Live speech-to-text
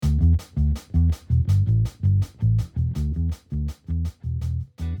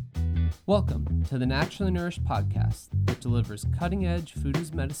Welcome to the Naturally Nourished podcast that delivers cutting-edge food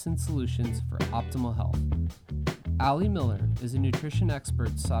as medicine solutions for optimal health. Ali Miller is a nutrition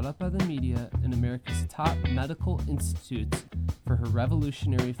expert sought out by the media and America's top medical institutes for her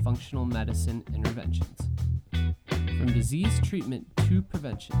revolutionary functional medicine interventions. From disease treatment to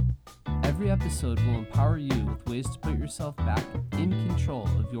prevention, every episode will empower you with ways to put yourself back in control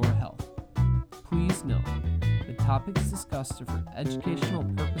of your health. Please note, the topics discussed are for educational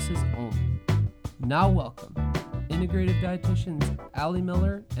purposes only. Now welcome, integrative dietitians Ali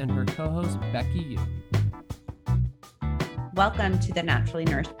Miller and her co-host Becky Yu. Welcome to the Naturally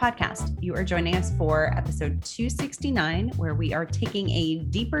Nourished podcast. You are joining us for episode 269, where we are taking a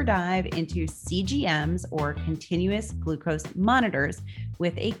deeper dive into CGMs or continuous glucose monitors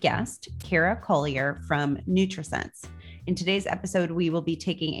with a guest, Kara Collier from NutriSense. In today's episode, we will be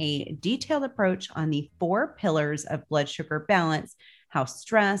taking a detailed approach on the 4 pillars of blood sugar balance, how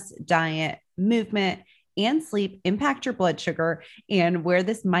stress, diet, movement, and sleep impact your blood sugar, and where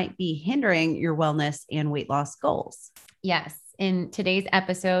this might be hindering your wellness and weight loss goals. Yes. In today's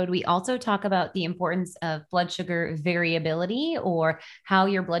episode, we also talk about the importance of blood sugar variability, or how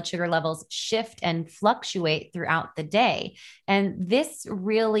your blood sugar levels shift and fluctuate throughout the day. And this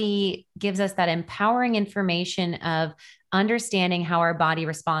really gives us that empowering information of understanding how our body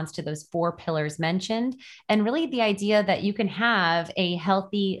responds to those 4 pillars mentioned, and really the idea that you can have a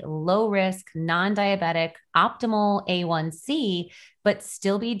healthy, low risk, non-diabetic, optimal A1C, but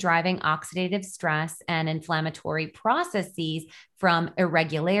still be driving oxidative stress and inflammatory processes from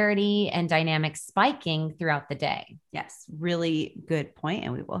irregularity and dynamic spiking throughout the day. Yes, really good point.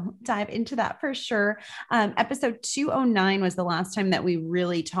 And we will dive into that for sure. Episode 209 was the last time that we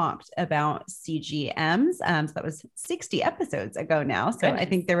really talked about CGMs. So that was 60 episodes ago now. So I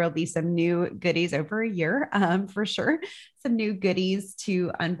think there will be some new goodies over a year for sure. Some new goodies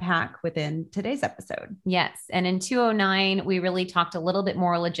to unpack within today's episode. Yes. And in 209, we really talked a little bit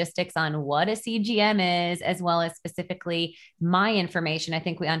more logistics on what a CGM is, as well as specifically my information. I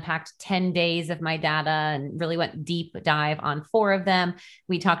think we unpacked 10 days of my data and really went deep dive on 4 of them.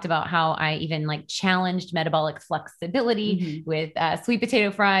 We talked about how I even challenged metabolic flexibility with sweet potato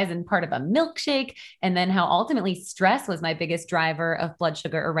fries and part of a milkshake. And then how ultimately stress was my biggest driver of blood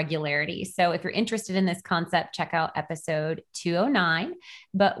sugar irregularity. So if you're interested in this concept, check out episode 209,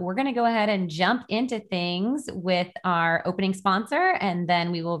 but we're going to go ahead and jump into things with our opening sponsor, and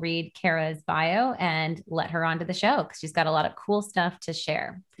then we will read Kara's bio and let her onto the show because she's got a lot of cool stuff to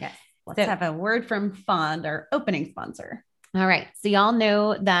share. Yes. Let's have a word from Fond, our opening sponsor. All right. So y'all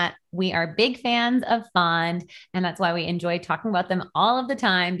know that we are big fans of Fond, and that's why we enjoy talking about them all of the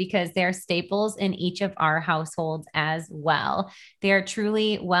time, because they're staples in each of our households as well. They are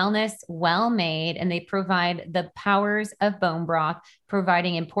truly wellness, well-made, and they provide the powers of bone broth,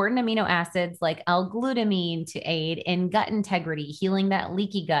 providing important amino acids like L-glutamine to aid in gut integrity, healing that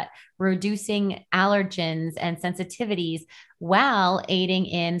leaky gut, reducing allergens and sensitivities, while aiding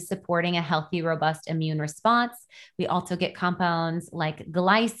in supporting a healthy, robust immune response. We also get compounds like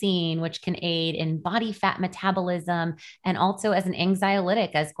glycine, which can aid in body fat metabolism, and also as an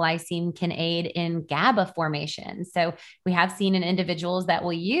anxiolytic, as glycine can aid in GABA formation. So we have seen in individuals that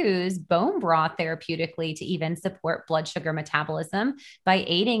will use bone broth therapeutically to even support blood sugar metabolism by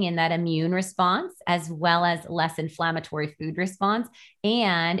aiding in that immune response, as well as less inflammatory food response,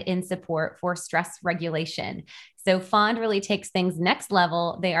 and in support for stress regulation. So Fond really takes things next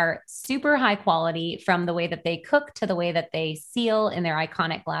level. They are super high quality, from the way that they cook to the way that they seal in their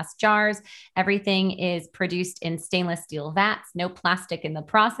iconic glass jars. Everything is produced in stainless steel vats, no plastic in the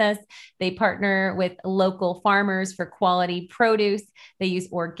process. They partner with local farmers for quality produce. They use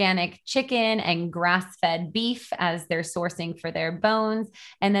organic chicken and grass-fed beef as their sourcing for their bones.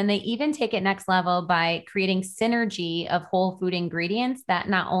 And then they even take it next level by creating synergy of whole food ingredients that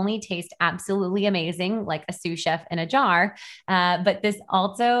not only taste absolutely amazing, like a sous chef in a jar, but this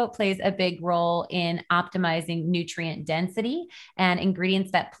also plays a big role in optimizing nutrient density and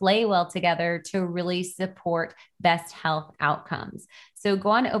ingredients that play well together to really support best health outcomes. So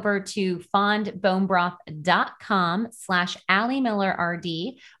go on over to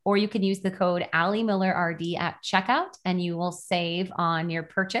fondbonebroth.com/AliMillerRD, or you can use the code AliMillerRD at checkout and you will save on your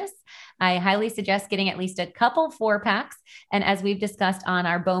purchase. I highly suggest getting at least a couple 4-packs. And as we've discussed on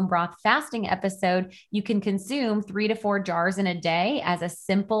our bone broth fasting episode, you can consume 3 to 4 jars in a day as a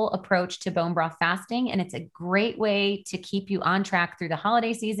simple approach to bone broth fasting. And it's a great way to keep you on track through the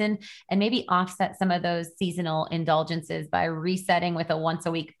holiday season and maybe offset some of those seasonal indulgences by resetting with a once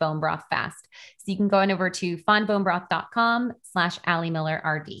a week bone broth fast. So you can go on over to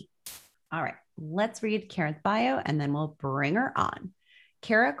fondbonebroth.com/AliMillerRD. All right, let's read Kara's bio and then we'll bring her on.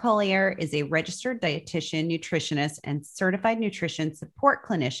 Kara Collier is a registered dietitian, nutritionist, and certified nutrition support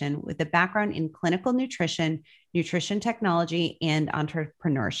clinician with a background in clinical nutrition, nutrition technology, and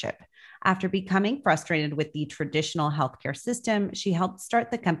entrepreneurship. After becoming frustrated with the traditional healthcare system, she helped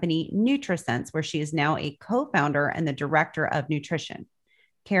start the company NutriSense, where she is now a co-founder and the director of nutrition.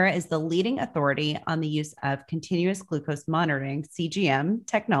 Kara is the leading authority on the use of continuous glucose monitoring, CGM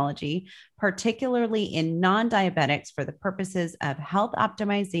technology, particularly in non-diabetics for the purposes of health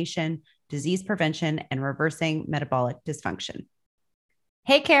optimization, disease prevention, and reversing metabolic dysfunction.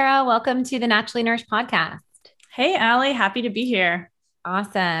 Hey, Kara, welcome to the Naturally Nourished podcast. Hey, Allie, happy to be here.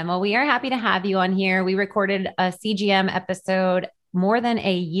 Awesome. Well, we are happy to have you on here. We recorded a CGM episode more than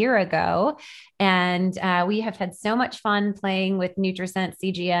a year ago. And we have had so much fun playing with NutriSense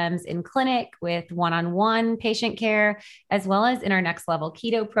CGMs in clinic with one-on-one patient care, as well as in our next level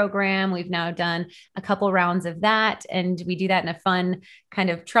keto program. We've now done a couple rounds of that. And we do that in a fun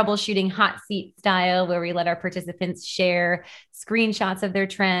kind of troubleshooting hot seat style where we let our participants share screenshots of their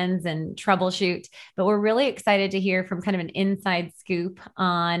trends and troubleshoot. But we're really excited to hear from kind of an inside scoop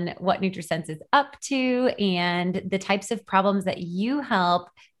on what NutriSense is up to and the types of problems that you help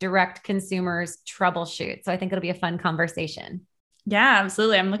direct consumers troubleshoot. So I think it'll be a fun conversation. Yeah,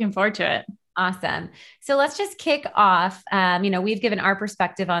 absolutely. I'm looking forward to it. Awesome. So let's just kick off. We've given our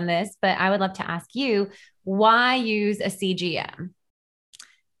perspective on this, but I would love to ask you, why use a CGM?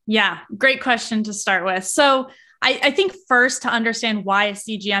 Yeah, great question to start with. So I think first to understand why a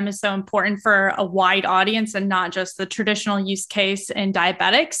CGM is so important for a wide audience and not just the traditional use case in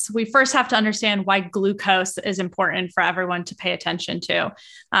diabetics, we first have to understand why glucose is important for everyone to pay attention to.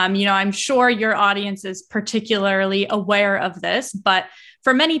 I'm sure your audience is particularly aware of this, but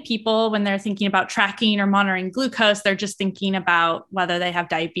for many people, when they're thinking about tracking or monitoring glucose, they're just thinking about whether they have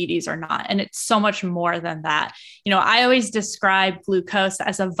diabetes or not. And it's so much more than that. I always describe glucose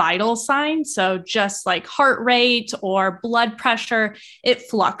as a vital sign. So just like heart rate or blood pressure, it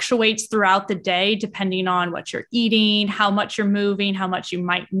fluctuates throughout the day, depending on what you're eating, how much you're moving, how much you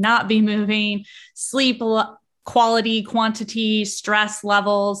might not be moving, sleep quality, quantity, stress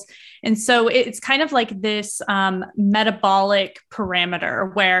levels. And so it's kind of like this metabolic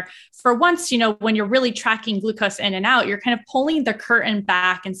parameter where for once, when you're really tracking glucose in and out, you're kind of pulling the curtain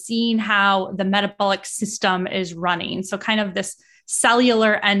back and seeing how the metabolic system is running. So kind of this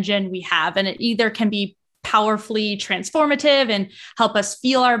cellular engine we have, and it either can be powerfully transformative and help us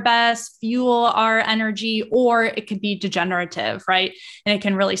feel our best, fuel our energy, or it could be degenerative, right? And it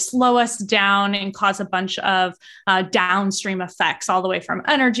can really slow us down and cause a bunch of downstream effects, all the way from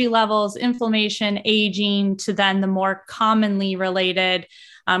energy levels, inflammation, aging, to then the more commonly related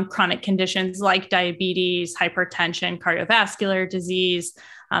chronic conditions like diabetes, hypertension, cardiovascular disease,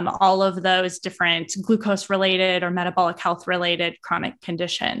 all of those different glucose-related or metabolic health-related chronic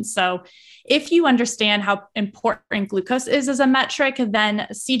conditions. So if you understand how important glucose is as a metric, then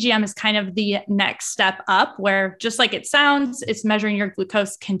CGM is kind of the next step up, where just like it sounds, it's measuring your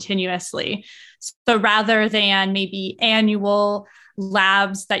glucose continuously. So rather than maybe annual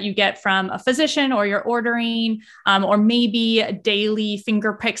labs that you get from a physician or you're ordering, or maybe daily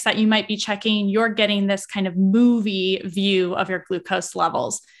finger pricks that you might be checking, you're getting this kind of movie view of your glucose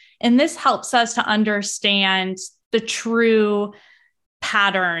levels. And this helps us to understand the true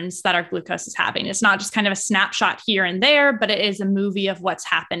patterns that our glucose is having. It's not just kind of a snapshot here and there, but it is a movie of what's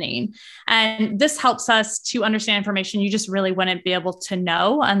happening. And this helps us to understand information you just really wouldn't be able to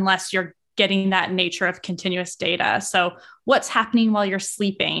know unless you're getting that nature of continuous data. So what's happening while you're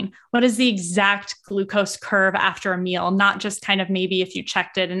sleeping? What is the exact glucose curve after a meal? Not just kind of maybe if you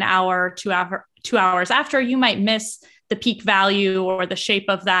checked it an hour, 2 hours after, you might miss the peak value or the shape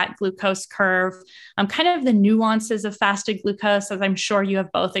of that glucose curve, kind of the nuances of fasted glucose, as I'm sure you have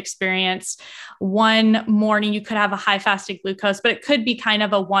both experienced. One morning you could have a high fasted glucose, but it could be kind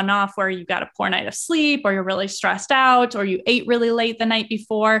of a one-off where you got a poor night of sleep, or you're really stressed out, or you ate really late the night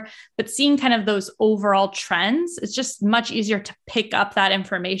before. But seeing kind of those overall trends, it's just much easier to pick up that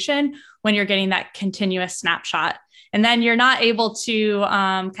information when you're getting that continuous snapshot. And then you're not able to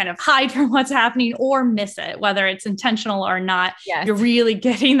kind of hide from what's happening or miss it, whether it's intentional or not. Yes. You're really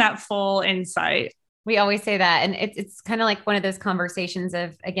getting that full insight. We always say that. And it's kind of like one of those conversations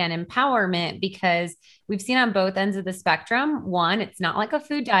of, again, empowerment, because we've seen on both ends of the spectrum. One, it's not like a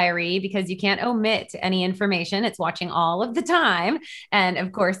food diary because you can't omit any information. It's watching all of the time. And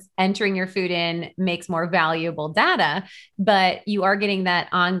of course, entering your food in makes more valuable data, but you are getting that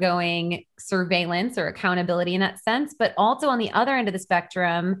ongoing surveillance or accountability in that sense. But also on the other end of the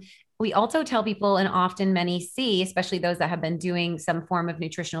spectrum, we also tell people, and often many see, especially those that have been doing some form of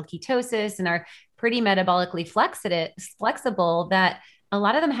nutritional ketosis and are pretty metabolically flexible, that a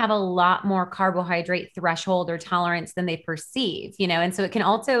lot of them have a lot more carbohydrate threshold or tolerance than they perceive, and so it can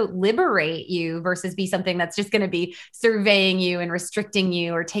also liberate you versus be something that's just going to be surveying you and restricting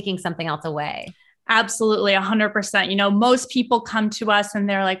you or taking something else away. Absolutely, 100%. Most people come to us and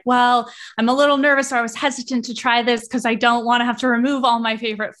they're like, well, I'm a little nervous, or I was hesitant to try this because I don't want to have to remove all my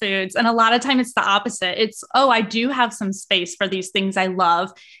favorite foods. And a lot of time it's the opposite. It's, oh, I do have some space for these things I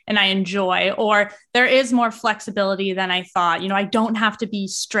love and I enjoy, or there is more flexibility than I thought. I don't have to be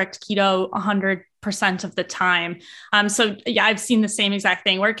strict keto 100% of the time. So yeah, I've seen the same exact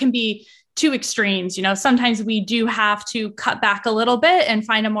thing where it can be two extremes. Sometimes we do have to cut back a little bit and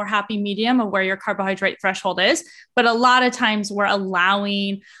find a more happy medium of where your carbohydrate threshold is. But a lot of times we're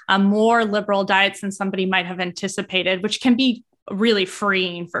allowing more liberal diets than somebody might have anticipated, which can be really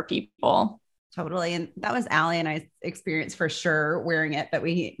freeing for people. Totally. And that was Allie and I's experience for sure wearing it, but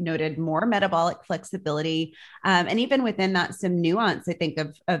we noted more metabolic flexibility. And even within that, some nuance, I think,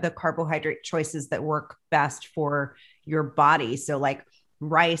 of the carbohydrate choices that work best for your body. So like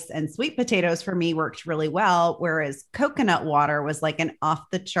rice and sweet potatoes for me worked really well, whereas coconut water was like an off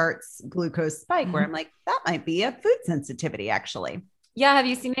the charts glucose spike where I'm like, that might be a food sensitivity actually. Yeah. Have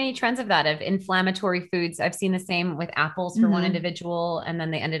you seen any trends of that, of inflammatory foods? I've seen the same with apples for one individual, and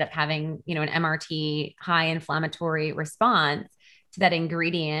then they ended up having, an MRT high inflammatory response to that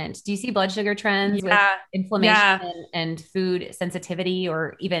ingredient. Do you see blood sugar trends with inflammation and food sensitivity,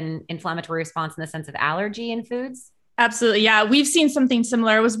 or even inflammatory response in the sense of allergy in foods? Absolutely. Yeah. We've seen something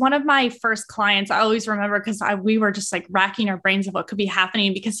similar. It was one of my first clients. I always remember because we were just like racking our brains of what could be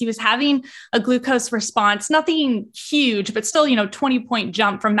happening, because he was having a glucose response, nothing huge, but still, 20-point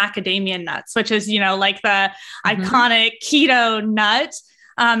jump from macadamia nuts, which is, like the iconic keto nut.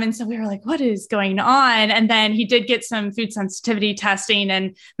 And so we were like, what is going on? And then he did get some food sensitivity testing,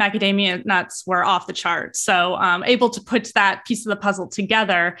 and macadamia nuts were off the charts. So able to put that piece of the puzzle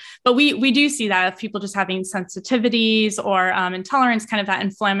together. But we do see that of people just having sensitivities or intolerance, kind of that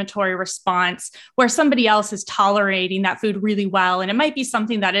inflammatory response where somebody else is tolerating that food really well. And it might be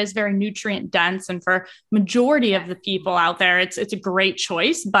something that is very nutrient dense. And for majority of the people out there, it's a great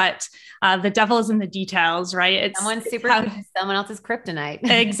choice, but the devil is in the details, right? Someone's someone else's kryptonite.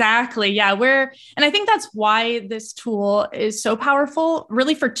 Exactly. Yeah. And I think that's why this tool is so powerful,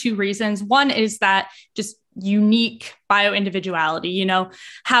 really for two reasons. One is that just unique bio-individuality,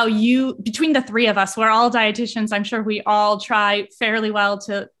 how between the three of us, we're all dietitians. I'm sure we all try fairly well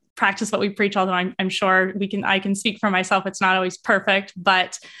to practice what we preach, although I'm sure I can speak for myself. It's not always perfect,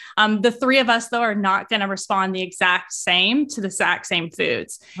 but the three of us though are not going to respond the exact same to the exact same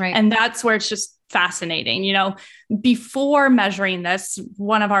foods. Right. And that's where it's just fascinating. Before measuring this,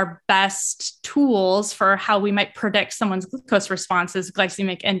 one of our best tools for how we might predict someone's glucose response is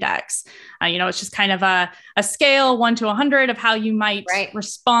glycemic index. It's just kind of a scale 1 to 100 of how you might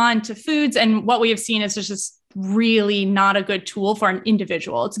respond to foods. And what we have seen is just really not a good tool for an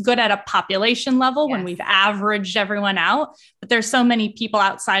individual. It's good at a population level when we've averaged everyone out, but there's so many people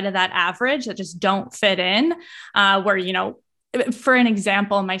outside of that average that just don't fit in, where, for an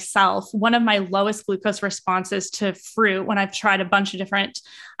example, myself, one of my lowest glucose responses to fruit, when I've tried a bunch of different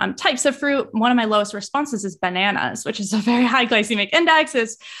types of fruit, one of my lowest responses is bananas, which is a very high glycemic index.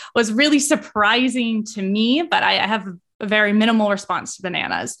 Was really surprising to me, but I have a very minimal response to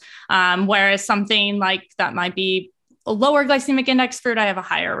bananas. Whereas something like that might be a lower glycemic index fruit, I have a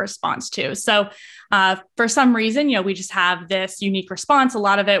higher response to. So for some reason, we just have this unique response. A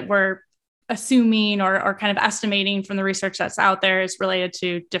lot of it we're assuming or kind of estimating from the research that's out there is related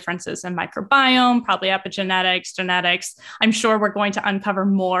to differences in microbiome, probably epigenetics, genetics. I'm sure we're going to uncover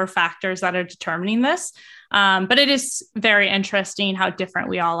more factors that are determining this. But it is very interesting how different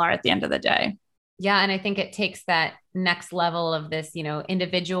we all are at the end of the day. Yeah. And I think it takes that next level of this,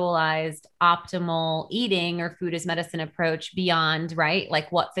 individualized optimal eating or food as medicine approach beyond, right?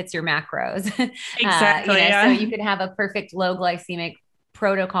 Like what fits your macros. Exactly. So you could have a perfect low glycemic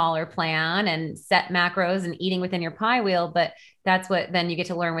protocol or plan and set macros and eating within your pie wheel. But that's what then you get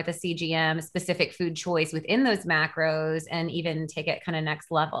to learn with a CGM specific food choice within those macros and even take it kind of next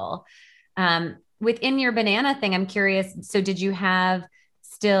level. Within your banana thing, I'm curious. So did you have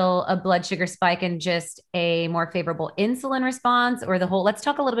still a blood sugar spike and just a more favorable insulin response, or let's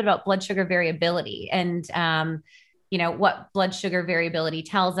talk a little bit about blood sugar variability and, what blood sugar variability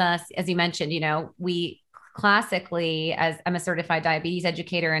tells us. As you mentioned, we classically, as I'm a certified diabetes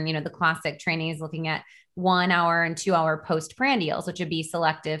educator, and, the classic training is looking at 1 hour and 2 hour postprandials, which would be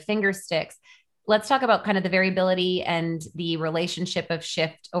selective finger sticks. Let's talk about kind of the variability and the relationship of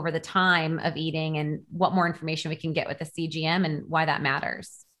shift over the time of eating and what more information we can get with the CGM and why that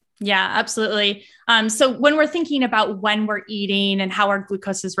matters. Yeah, absolutely. So when we're thinking about when we're eating and how our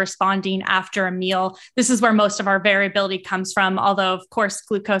glucose is responding after a meal, this is where most of our variability comes from. Although, of course,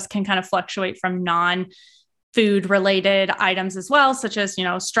 glucose can kind of fluctuate from non-food related items as well, such as,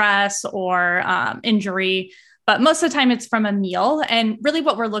 stress or injury. But most of the time it's from a meal. And really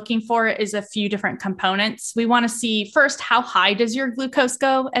what we're looking for is a few different components. We want to see first, how high does your glucose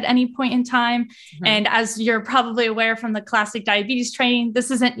go at any point in time? Mm-hmm. And as you're probably aware from the classic diabetes training,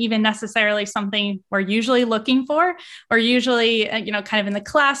 this isn't even necessarily something we're usually looking for. We're usually, kind of in the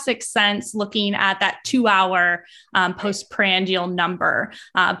classic sense, looking at that 2-hour postprandial number.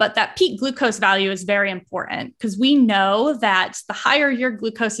 But that peak glucose value is very important because we know that the higher your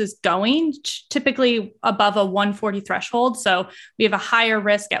glucose is going, typically above a 140 threshold. So we have a higher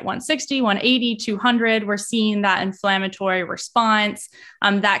risk at 160, 180, 200. We're seeing that inflammatory response.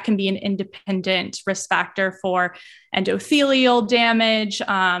 That can be an independent risk factor for endothelial damage.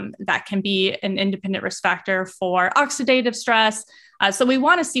 That can be an independent risk factor for oxidative stress. So we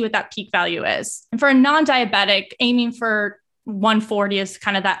want to see what that peak value is. And for a non-diabetic, aiming for 140 is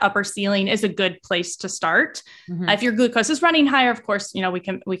kind of that upper ceiling is a good place to start. Mm-hmm. If your glucose is running higher, of course, we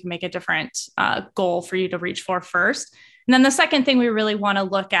can make a different goal for you to reach for first. And then the second thing we really want to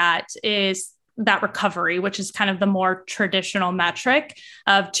look at is that recovery, which is kind of the more traditional metric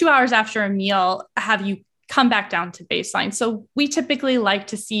of 2 hours after a meal, have you come back down to baseline. So we typically like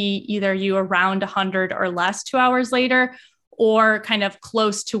to see either you around 100 or less 2 hours later, or kind of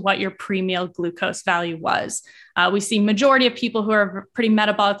close to what your pre-meal glucose value was. We see majority of people who are pretty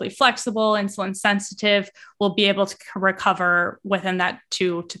metabolically flexible, insulin sensitive, will be able to recover within that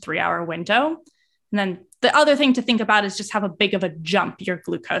 2 to 3 hour window. And then the other thing to think about is just how big of a jump your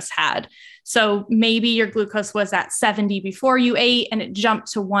glucose had. So maybe your glucose was at 70 before you ate and it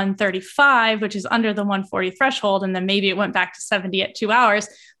jumped to 135, which is under the 140 threshold. And then maybe it went back to 70 at 2 hours,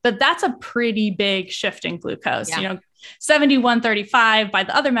 but that's a pretty big shift in glucose. Yeah. 70, 135 by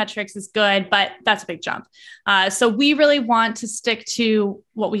the other metrics is good, but that's a big jump. So we really want to stick to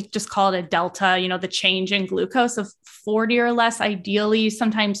what we just call it a delta, the change in glucose of 40 or less, ideally,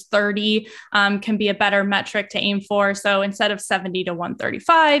 sometimes 30 can be a better metric to aim for. So instead of 70 to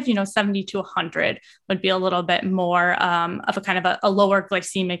 135, 70 to 100 would be a little bit more of a kind of a lower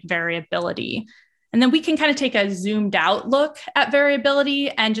glycemic variability. And then we can kind of take a zoomed out look at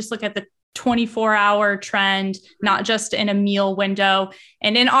variability and just look at the 24-hour trend, not just in a meal window.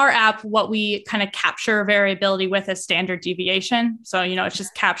 And in our app, what we kind of capture variability with is standard deviation. So, it's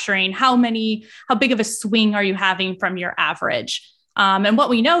just capturing how big of a swing are you having from your average. And what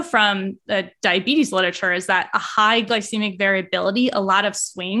we know from the diabetes literature is that a high glycemic variability, a lot of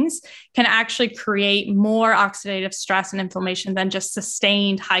swings, can actually create more oxidative stress and inflammation than just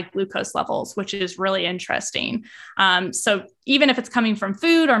sustained high glucose levels, which is really interesting. So even if it's coming from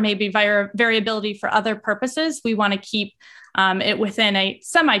food or maybe variability for other purposes, we want to keep it within a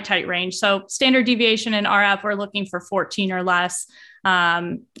semi-tight range. So standard deviation in our app, we're looking for 14 or less.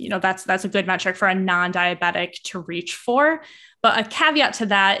 That's a good metric for a non-diabetic to reach for. But a caveat to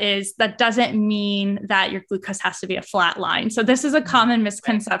that is that doesn't mean that your glucose has to be a flat line. So this is a common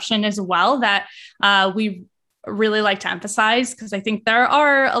misconception as well that we really like to emphasize, because I think there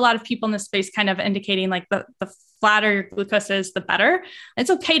are a lot of people in this space kind of indicating like the flatter your glucose is, the better.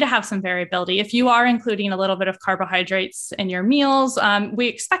 It's okay to have some variability. If you are including a little bit of carbohydrates in your meals, we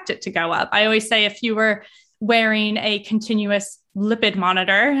expect it to go up. I always say if you were wearing a continuous lipid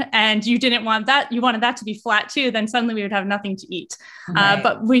monitor and you didn't want that, you wanted that to be flat too, then suddenly we would have nothing to eat. Right.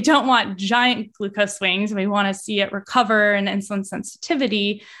 But we don't want giant glucose swings. We want to see it recover in insulin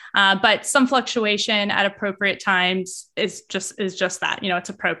sensitivity. But some fluctuation at appropriate times is just that, it's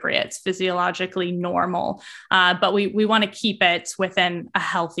appropriate. It's physiologically normal. But we want to keep it within a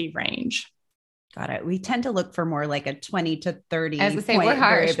healthy range. Got it. We tend to look for more like a 20 to 30 As I say, point we're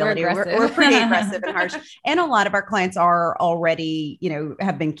harsh, variability. We're pretty aggressive and harsh. And a lot of our clients are already,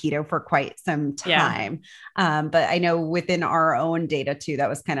 have been keto for quite some time. Yeah. But I know within our own data too, that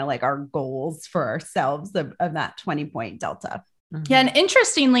was kind of like our goals for ourselves of that 20-point delta. Mm-hmm. Yeah. And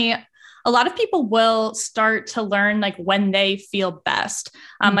interestingly, a lot of people will start to learn like when they feel best.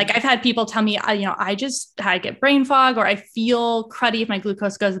 Like I've had people tell me, I get brain fog, or I feel cruddy if my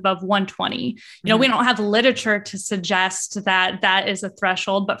glucose goes above 120. We don't have literature to suggest that that is a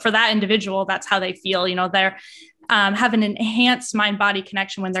threshold, but for that individual, that's how they feel. They're have an enhanced mind-body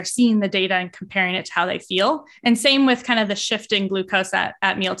connection when they're seeing the data and comparing it to how they feel. And same with kind of the shift in glucose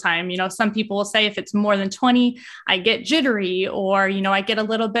at mealtime. Some people will say if it's more than 20, I get jittery, or, I get a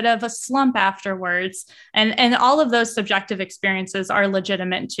little bit of a slump afterwards. And all of those subjective experiences are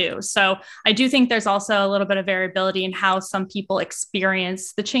legitimate too. So I do think there's also a little bit of variability in how some people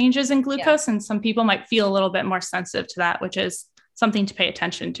experience the changes in glucose. And some people might feel a little bit more sensitive to that, which is something to pay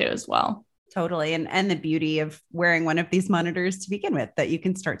attention to as well. Totally. And the beauty of wearing one of these monitors to begin with, that you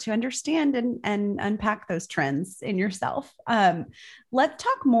can start to understand and unpack those trends in yourself. Let's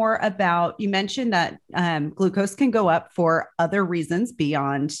talk more about, you mentioned that glucose can go up for other reasons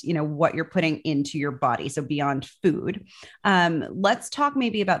beyond, what you're putting into your body. So beyond food. Let's talk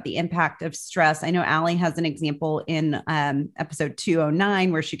maybe about the impact of stress. I know Allie has an example in episode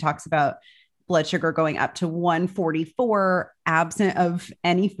 209 where she talks about blood sugar going up to 144 absent of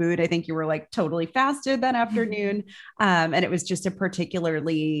any food. I think you were like totally fasted that afternoon. And it was just a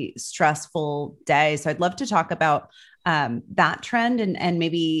particularly stressful day. So I'd love to talk about that trend and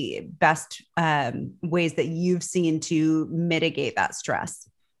maybe best ways that you've seen to mitigate that stress.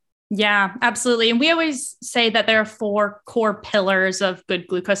 Yeah, absolutely. And we always say that there are 4 core pillars of good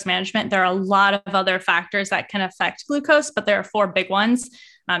glucose management. There are a lot of other factors that can affect glucose, but there are 4 big ones: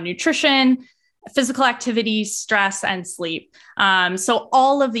 nutrition, physical activity, stress, and sleep. So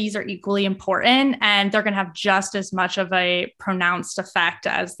all of these are equally important, and they're going to have just as much of a pronounced effect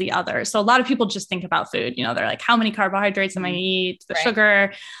as the others. So a lot of people just think about food. They're like, how many carbohydrates am I going to eat? The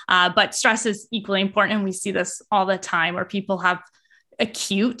sugar. But stress is equally important. And we see this all the time where people have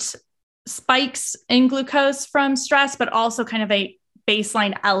acute spikes in glucose from stress, but also kind of a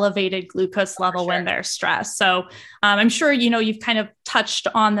baseline elevated glucose level when they're stressed. So I'm sure, you've kind of touched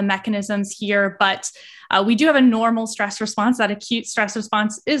on the mechanisms here, but we do have a normal stress response. That acute stress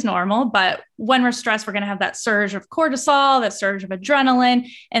response is normal, but when we're stressed, we're going to have that surge of cortisol, that surge of adrenaline,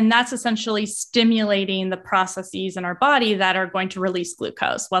 and that's essentially stimulating the processes in our body that are going to release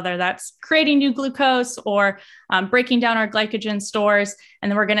glucose, whether that's creating new glucose or breaking down our glycogen stores. And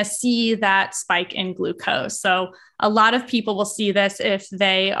then we're going to see that spike in glucose. So a lot of people will see this if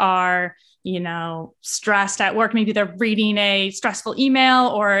they are stressed at work. Maybe they're reading a stressful email,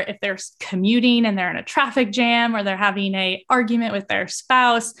 or if they're commuting and they're in a traffic jam, or they're having an argument with their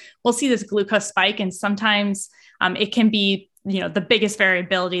spouse, we'll see this glucose spike. And sometimes it can be, the biggest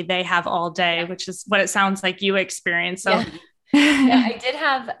variability they have all day, which is what it sounds like you experience. So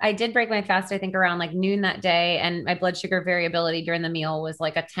I did break my fast, I think around like noon that day. And my blood sugar variability during the meal was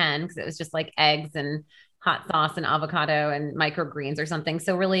like a 10, because it was just like eggs and hot sauce and avocado and microgreens or something.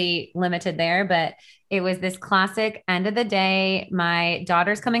 So really limited there, but it was this classic end of the day. My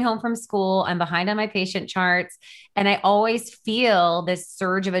daughter's coming home from school. I'm behind on my patient charts. And I always feel this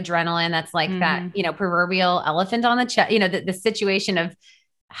surge of adrenaline. That's like that, proverbial elephant on the chest, the situation of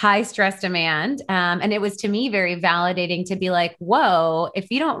high stress demand. And it was, to me, very validating to be like, whoa,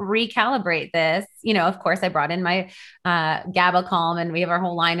 if you don't recalibrate this, of course I brought in my GABA Calm, and we have our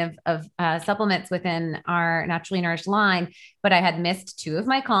whole line of supplements within our Naturally Nourished line, but I had missed 2 of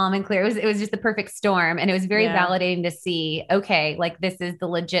my Calm and Clear. It was just the perfect storm. And it was very validating to see, okay, like this is the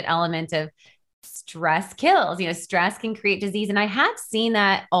legit element of stress kills. Stress can create disease. And I have seen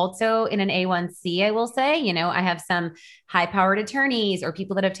that also in an A1C, I will say. I have some high-powered attorneys or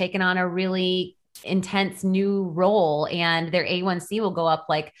people that have taken on a really intense new role, and their A1C will go up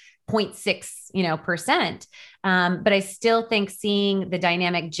like 0.6%. But I still think seeing the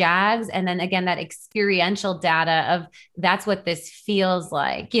dynamic JAGs, and then again, that experiential data of that's what this feels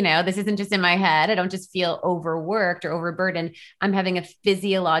like. This isn't just in my head. I don't just feel overworked or overburdened. I'm having a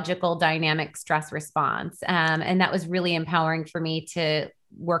physiological dynamic stress response. And that was really empowering for me to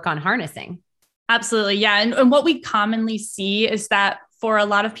work on harnessing. Absolutely. Yeah. And what we commonly see is that for a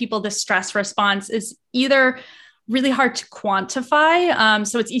lot of people, the stress response is either really hard to quantify.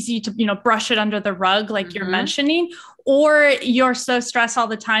 So it's easy to, brush it under the rug, like you're mentioning, or you're so stressed all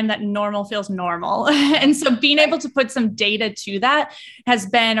the time that normal feels normal. And so being able to put some data to that has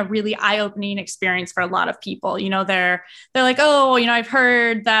been a really eye-opening experience for a lot of people. They're like, oh, I've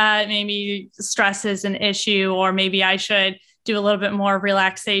heard that maybe stress is an issue, or maybe I should do a little bit more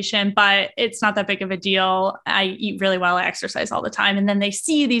relaxation, but it's not that big of a deal. I eat really well. I exercise all the time. And then they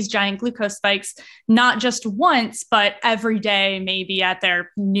see these giant glucose spikes, not just once, but every day, maybe at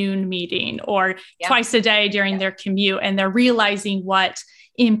their noon meeting or twice a day during their commute. And they're realizing what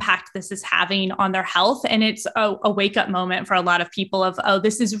impact this is having on their health. And it's a wake up moment for a lot of people of, oh,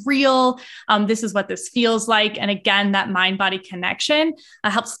 this is real. This is what this feels like. And again, that mind body connection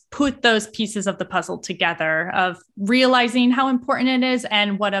helps put those pieces of the puzzle together of realizing how important it is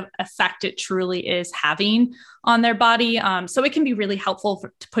and what an effect it truly is having on their body. So it can be really helpful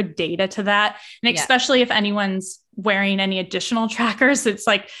to put data to that. And especially if anyone's wearing any additional trackers, it's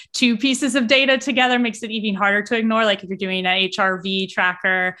like two pieces of data together makes it even harder to ignore. Like if you're doing an HRV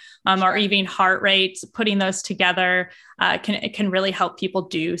tracker or even heart rate, putting those together can really help people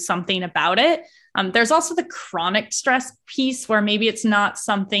do something about it. There's also the chronic stress piece where maybe it's not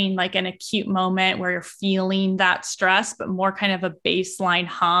something like an acute moment where you're feeling that stress, but more kind of a baseline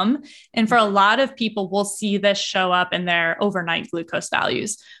hum. And for a lot of people, we'll see this show up in their overnight glucose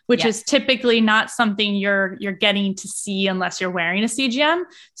values, which is typically not something you're getting to see unless you're wearing a CGM.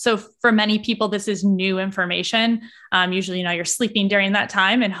 So for many people, this is new information. Usually, you're sleeping during that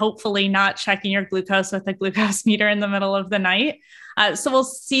time and hopefully not checking your glucose with a glucose meter in the middle of the night. So we'll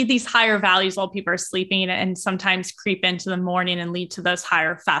see these higher values while people are sleeping and sometimes creep into the morning and lead to those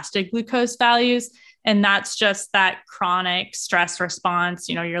higher fasted glucose values. And that's just that chronic stress response.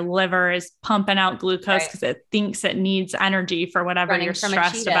 Your liver is pumping out glucose because it thinks it needs energy for whatever you're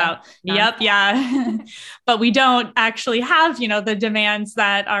stressed about. Yep. Yeah. But we don't actually have, the demands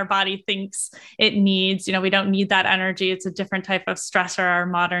that our body thinks it needs. We don't need that energy. It's a different type of stressor, our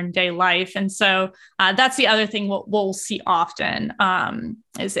modern day life. And so that's the other thing we'll see often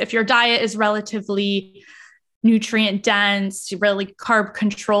is if your diet is relatively nutrient dense, really carb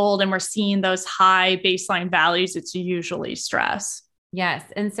controlled, and we're seeing those high baseline values, it's usually stress. Yes.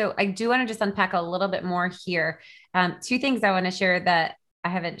 And so I do want to just unpack a little bit more here. Two things I want to share that I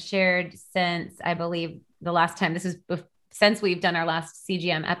haven't shared since, I believe the last time, since we've done our last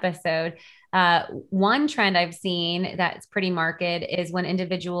CGM episode. One trend I've seen that's pretty marked is when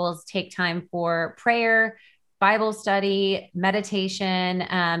individuals take time for prayer, Bible study, meditation,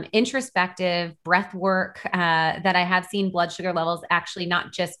 introspective breath work, that I have seen blood sugar levels actually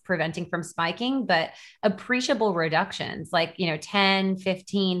not just preventing from spiking, but appreciable reductions, like, 10,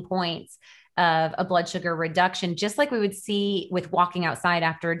 15 points of a blood sugar reduction, just like we would see with walking outside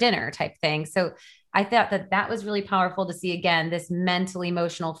after a dinner type thing. So I thought that was really powerful to see, again, this mental,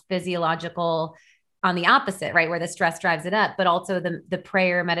 emotional, physiological on the opposite, right? Where the stress drives it up, but also the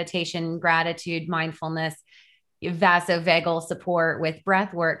prayer, meditation, gratitude, mindfulness, vasovagal support with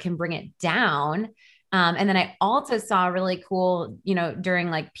breath work can bring it down. And then I also saw really cool,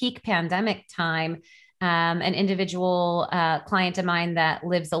 during like peak pandemic time, an individual client of mine that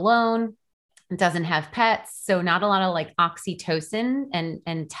lives alone, doesn't have pets. So not a lot of like oxytocin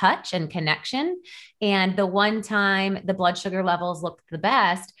and touch and connection. And the one time the blood sugar levels looked the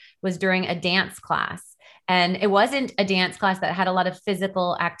best was during a dance class. And it wasn't a dance class that had a lot of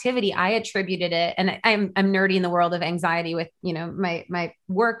physical activity. I attributed it, and I'm nerdy in the world of anxiety with, my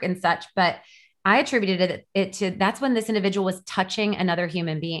work and such, but I attributed it to, that's when this individual was touching another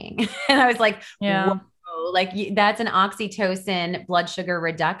human being. And I was like, whoa, like that's an oxytocin blood sugar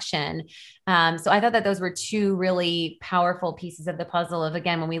reduction. So I thought that those were two really powerful pieces of the puzzle of,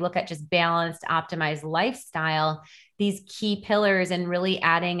 again, when we look at just balanced, optimized lifestyle, these key pillars and really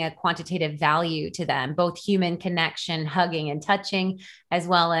adding a quantitative value to them, both human connection, hugging and touching, as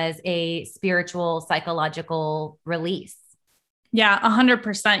well as a spiritual, psychological release. Yeah,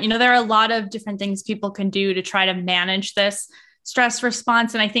 100%. There are a lot of different things people can do to try to manage this stress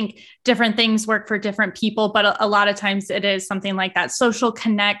response. And I think different things work for different people, but a lot of times it is something like that social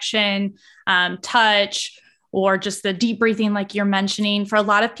connection, touch, or just the deep breathing, like you're mentioning. For a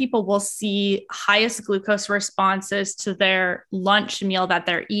lot of people, we'll see highest glucose responses to their lunch meal that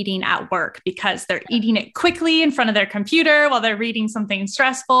they're eating at work because they're eating it quickly in front of their computer while they're reading something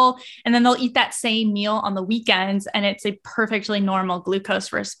stressful. And then they'll eat that same meal on the weekends, and it's a perfectly normal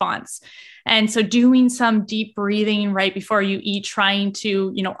glucose response. And so doing some deep breathing right before you eat, trying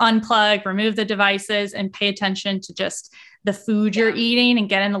to, unplug, remove the devices and pay attention to just the food you're eating and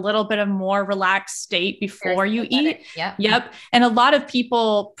get in a little bit of more relaxed state before you eat. Yep. And a lot of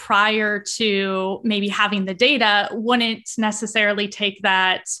people prior to maybe having the data wouldn't necessarily take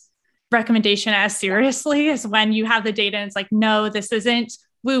that recommendation as seriously as when you have the data and it's like, no, this isn't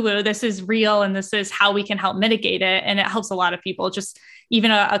woo-woo, this is real. And this is how we can help mitigate it. And it helps a lot of people just even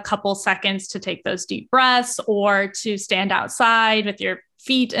a couple seconds to take those deep breaths or to stand outside with your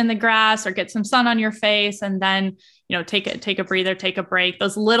feet in the grass or get some sun on your face. And then, take a breather, take a break.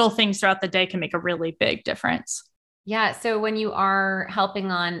 Those little things throughout the day can make a really big difference. Yeah. So when you are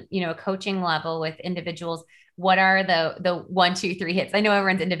helping on, a coaching level with individuals, what are the 1, 2, 3 hits? I know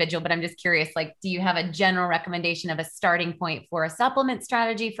everyone's individual, but I'm just curious, like, do you have a general recommendation of a starting point for a supplement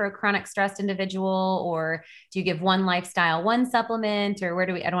strategy for a chronic stressed individual? Or do you give one lifestyle, one supplement, or I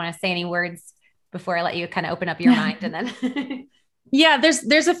don't want to say any words before I let you kind of open up your mind and then. Yeah,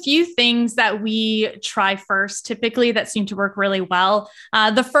 there's a few things that we try first typically that seem to work really well.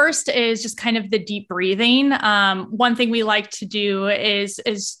 The first is just kind of the deep breathing. One thing we like to do is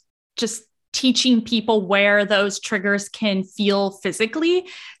just teaching people where those triggers can feel physically.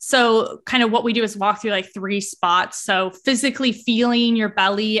 So kind of what we do is walk through like 3 spots. So physically feeling your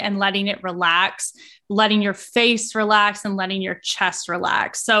belly and letting it relax, letting your face relax, and letting your chest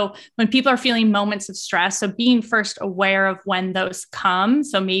relax. So when people are feeling moments of stress, so being first aware of when those come.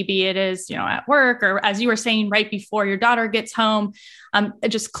 So maybe it is, at work, or as you were saying, right before your daughter gets home,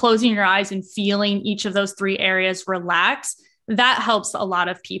 just closing your eyes and feeling each of those 3 areas relax. That helps a lot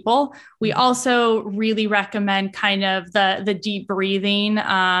of people. We also really recommend kind of the deep breathing,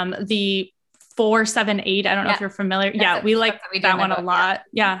 the 4-7-8. I don't know if you're familiar. We like that one a lot.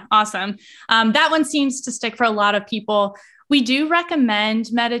 Yeah. Awesome. That one seems to stick for a lot of people. We do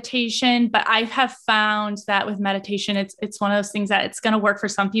recommend meditation, but I have found that with meditation, it's one of those things that it's going to work for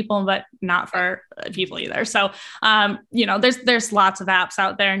some people, but not for people either. So, there's lots of apps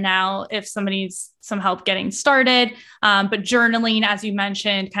out there now if somebody needs some help getting started. But journaling, as you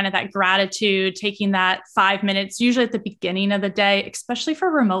mentioned, kind of that gratitude, taking that 5 minutes, usually at the beginning of the day, especially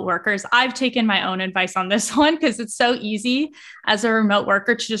for remote workers. I've taken my own advice on this one because it's so easy as a remote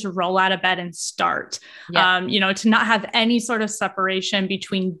worker to just roll out of bed and start, to not have any sort of separation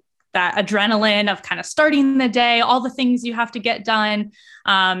between that adrenaline of kind of starting the day, all the things you have to get done,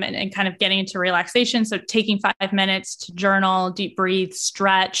 and kind of getting into relaxation. So taking 5 minutes to journal, deep breathe,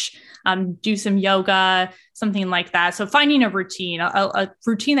 stretch, do some yoga, something like that. So finding a routine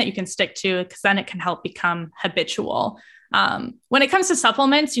that you can stick to, because then it can help become habitual. When it comes to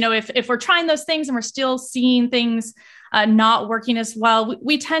supplements, if we're trying those things and we're still seeing things not working as well,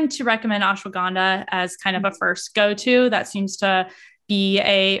 we tend to recommend ashwagandha as kind of a first go-to. That seems to be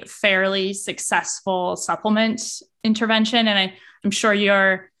a fairly successful supplement intervention. And I'm sure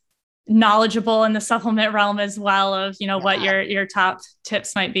you're knowledgeable in the supplement realm as well of, what your top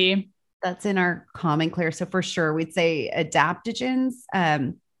tips might be. That's in our common clear. So for sure, we'd say adaptogens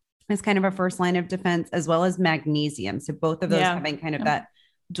is kind of a first line of defense, as well as magnesium. So both of those having kind of that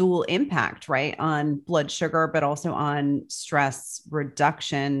dual impact, right, on blood sugar, but also on stress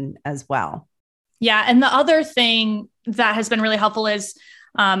reduction as well. Yeah. And the other thing that has been really helpful is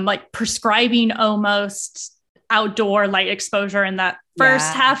like prescribing almost outdoor light exposure in that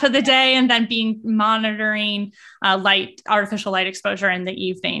first half of the day, and then monitoring artificial light exposure in the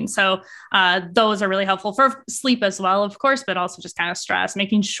evening. So those are really helpful for sleep as well, of course, but also just kind of stress,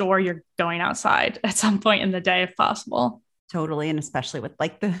 making sure you're going outside at some point in the day if possible. Totally. And especially with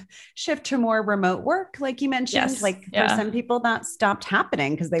like the shift to more remote work, like you mentioned, for some people that stopped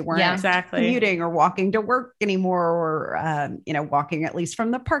happening because they weren't commuting or walking to work anymore, or, walking at least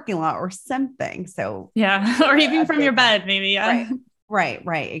from the parking lot or something. So or even from your bed, maybe. Yeah.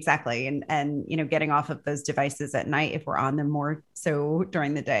 Right. Exactly. And, getting off of those devices at night, if we're on them more so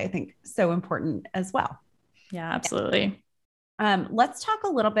during the day, I think so important as well. Yeah, absolutely. Let's talk a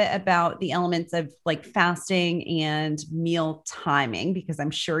little bit about the elements of like fasting and meal timing, because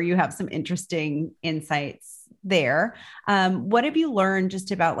I'm sure you have some interesting insights there. What have you learned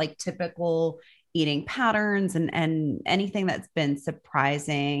just about like typical eating patterns and anything that's been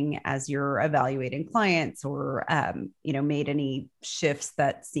surprising as you're evaluating clients, or, made any shifts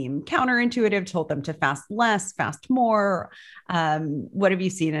that seem counterintuitive, told them to fast less, fast more? What have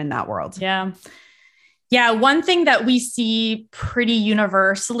you seen in that world? Yeah, one thing that we see pretty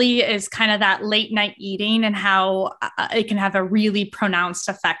universally is kind of that late night eating and how it can have a really pronounced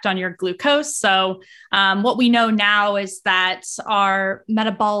effect on your glucose. So what we know now is that our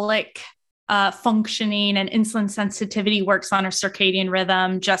metabolic functioning and insulin sensitivity works on our circadian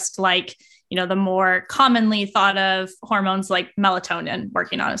rhythm, just like, the more commonly thought of hormones like melatonin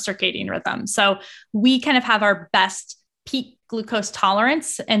working on a circadian rhythm. So we kind of have our best peak glucose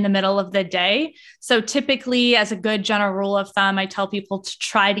tolerance in the middle of the day. So typically, as a good general rule of thumb, I tell people to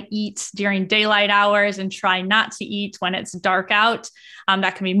try to eat during daylight hours and try not to eat when it's dark out.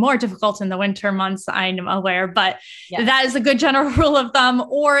 That can be more difficult in the winter months, I'm aware, but that is a good general rule of thumb,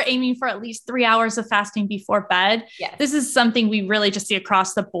 or aiming for at least 3 hours of fasting before bed. This is something we really just see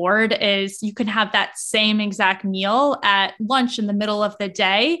across the board. Is you can have that same exact meal at lunch in the middle of the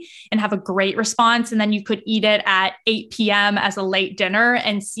day and have a great response. And then you could eat it at 8 p.m. as a late dinner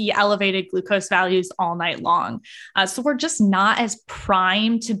and see elevated glucose values all night long. So we're just not as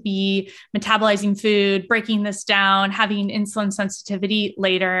primed to be metabolizing food, breaking this down, having insulin sensitivity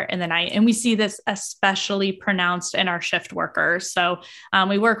later in the night. And we see this especially pronounced in our shift workers. So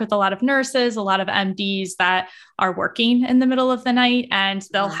we work with a lot of nurses, a lot of MDs that are working in the middle of the night, and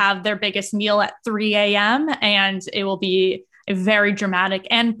they'll have their biggest meal at 3 a.m. and it will be a very dramatic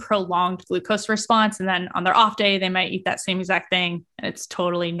and prolonged glucose response. And then on their off day, they might eat that same exact thing, and it's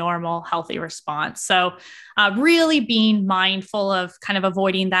totally normal, healthy response. So really being mindful of kind of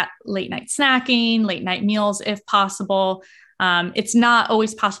avoiding that late night snacking, late night meals, if possible. It's not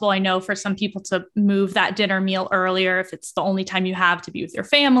always possible, I know, for some people to move that dinner meal earlier if it's the only time you have to be with your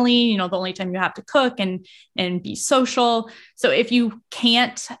family, the only time you have to cook and be social. So if you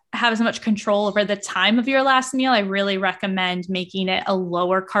can't have as much control over the time of your last meal, I really recommend making it a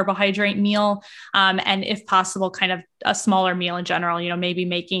lower carbohydrate meal. And if possible, kind of a smaller meal in general, maybe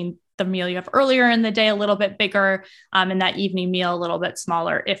making the meal you have earlier in the day a little bit bigger, and that evening meal a little bit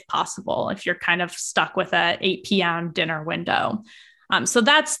smaller, if possible, if you're kind of stuck with a 8 p.m. dinner window. So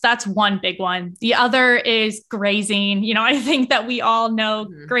that's one big one. The other is grazing. I think that we all know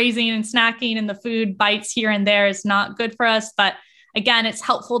grazing and snacking and the food bites here and there is not good for us, but again, it's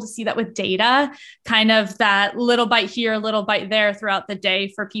helpful to see that with data, kind of that little bite here, little bite there throughout the day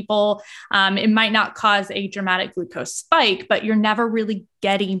for people. It might not cause a dramatic glucose spike, but you're never really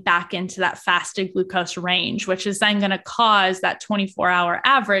getting back into that fasted glucose range, which is then going to cause that 24-hour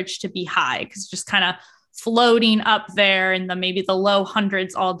average to be high, because just kind of floating up there in maybe the low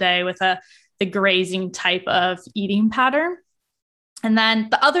hundreds all day with the grazing type of eating pattern. And then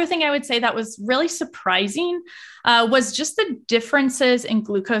the other thing I would say that was really surprising was just the differences in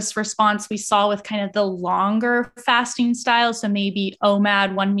glucose response we saw with kind of the longer fasting style. So maybe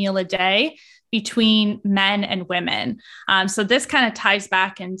OMAD, 1 meal a day, between men and women. So this kind of ties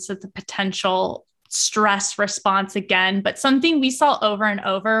back into the potential stress response again. But something we saw over and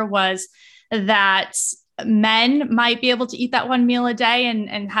over was that men might be able to eat that 1 meal a day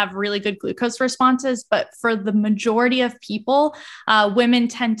and have really good glucose responses. But for the majority of people, women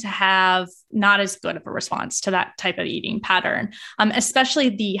tend to have not as good of a response to that type of eating pattern. Especially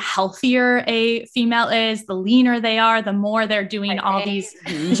the healthier a female is, the leaner they are, the more they're doing all these.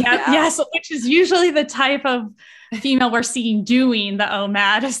 Yes, which is usually the type of female we're seeing doing the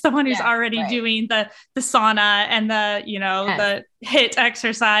OMAD, is the one who's already doing the sauna and the HIIT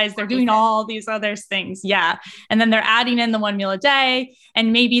exercise. They're doing all these other things. Yeah. And then they're adding in the 1 meal a day,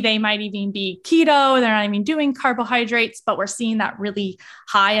 and maybe they might even be keto. They're not even doing carbohydrates, but we're seeing that really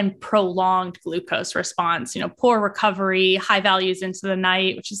high and prolonged glucose response, poor recovery, high values into the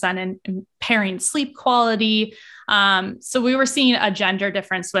night, which is then impairing sleep quality. So we were seeing a gender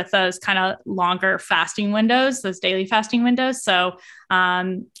difference with those kind of longer fasting windows, those daily fasting windows. So,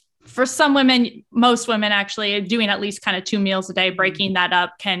 for some women, most women actually, doing at least kind of 2 meals a day, breaking that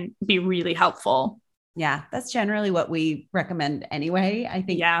up can be really helpful. Yeah, that's generally what we recommend anyway. I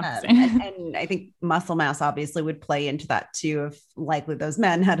think, and I think muscle mass obviously would play into that too. If likely those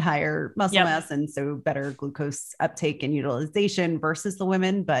men had higher muscle mass and so better glucose uptake and utilization versus the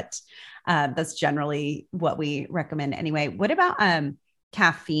women, but that's generally what we recommend anyway. What about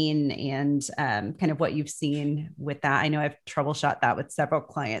caffeine and kind of what you've seen with that? I know I've troubleshot that with several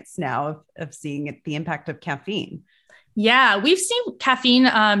clients now of seeing the impact of caffeine. Yeah, we've seen caffeine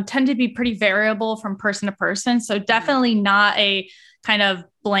tend to be pretty variable from person to person. So definitely not a kind of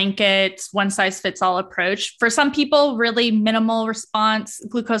blanket one size fits all approach. For some people, really minimal response,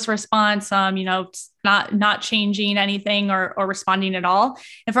 glucose response, not changing anything or responding at all.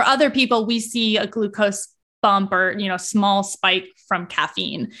 And for other people, we see a glucose bump or, small spike from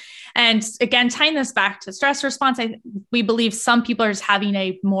caffeine. And again, tying this back to stress response, we believe some people are just having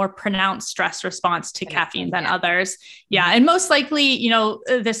a more pronounced stress response to caffeine than others. Yeah. And most likely,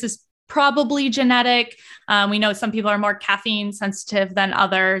 this is probably genetic. We know some people are more caffeine sensitive than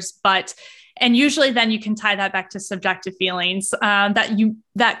others, and usually then you can tie that back to subjective feelings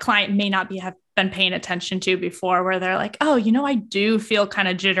that client may not have been paying attention to before, where they're like, oh, I do feel kind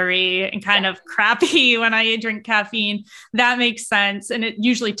of jittery and kind of crappy when I drink caffeine. That makes sense. And it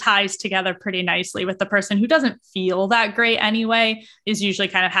usually ties together pretty nicely with the person who doesn't feel that great anyway, is usually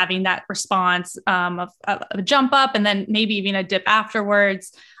kind of having that response of a jump up and then maybe even a dip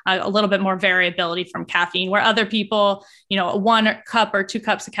afterwards. A little bit more variability from caffeine, where other people, 1 cup or 2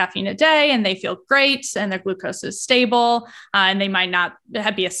 cups of caffeine a day and they feel great and their glucose is stable, and they might not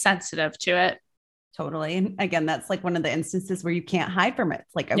be as sensitive to it. Totally. And again, that's like one of the instances where you can't hide from it.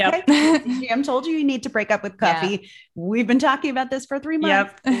 It's like, okay, Yep. CGM told you need to break up with coffee. Yeah. We've been talking about this for 3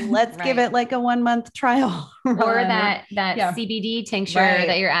 months. Yep. Let's give Right. it like a 1-month trial. Or run. that Yeah. CBD tincture Right.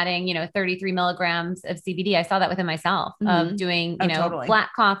 that you're adding, 33 milligrams of CBD. I saw that within myself of Mhm. doing, Oh, totally.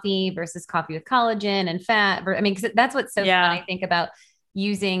 black coffee versus coffee with collagen and fat. I mean, 'cause that's what's so Yeah. fun, I think, about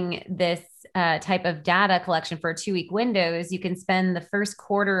using this type of data collection for a 2-week window is you can spend the first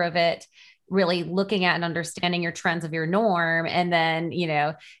quarter of it really looking at and understanding your trends of your norm. And then,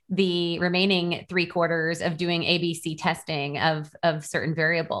 the remaining 3 quarters of doing ABC testing of certain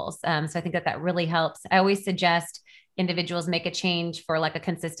variables. So I think that really helps. I always suggest individuals make a change for like a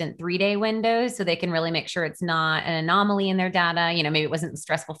consistent 3-day window so they can really make sure it's not an anomaly in their data. Maybe it wasn't a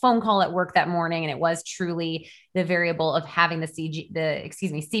stressful phone call at work that morning and it was truly the variable of having the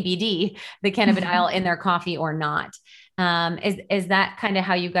CBD, the cannabidiol in their coffee or not. Is that kind of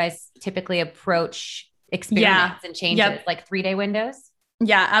how you guys typically approach experiments and changes, Yep. like 3-day windows?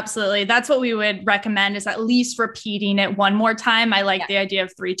 Yeah, absolutely. That's what we would recommend, is at least repeating it one more time. I like the idea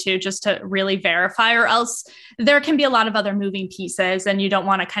of 3-2 just to really verify, or else there can be a lot of other moving pieces and you don't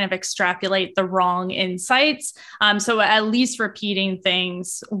want to kind of extrapolate the wrong insights. So at least repeating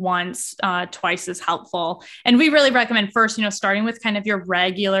things once, twice is helpful. And we really recommend first, starting with kind of your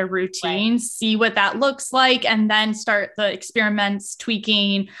regular routine, see what that looks like, and then start the experiments,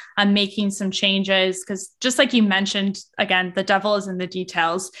 tweaking, making some changes. Because just like you mentioned, again, the devil is in the details.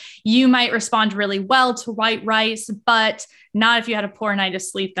 You might respond really well to white rice, but not if you had a poor night of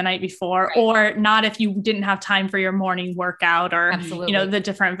sleep the night before, or not if you didn't have time for your morning workout, or, the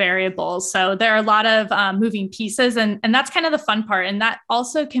different variables. So there are a lot of moving pieces, and that's kind of the fun part. And that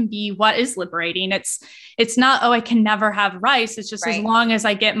also can be what is liberating. It's not, I can never have rice. It's just as long as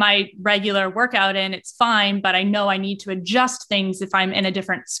I get my regular workout in, it's fine. But I know I need to adjust things if I'm in a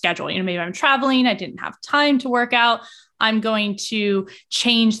different schedule. Maybe I'm traveling, I didn't have time to work out. I'm going to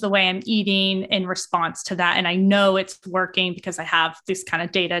change the way I'm eating in response to that. And I know it's working because I have this kind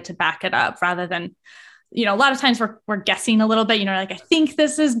of data to back it up, rather than, a lot of times we're guessing a little bit, like, I think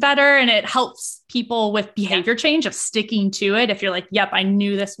this is better. And it helps people with behavior change of sticking to it. If you're like, yep, I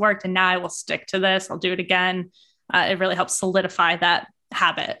knew this worked and now I will stick to this, I'll do it again. It really helps solidify that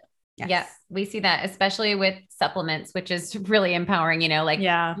habit. Yes. We see that, especially with supplements, which is really empowering,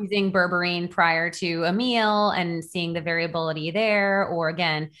 using berberine prior to a meal and seeing the variability there, or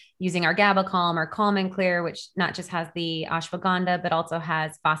again, using our GABA Calm or Calm and Clear, which not just has the ashwagandha, but also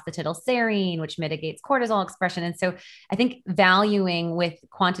has phosphatidylserine, which mitigates cortisol expression. And so I think valuing with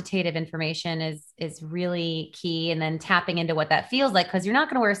quantitative information is really key. And then tapping into what that feels like, because you're not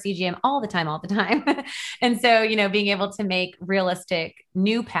going to wear a CGM all the time. And so, being able to make realistic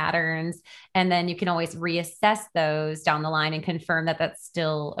new patterns, and then you can always reassess those down the line and confirm that that's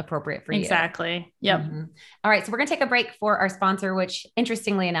still appropriate for you. Exactly. Yep. Mm-hmm. All right. So we're going to take a break for our sponsor, which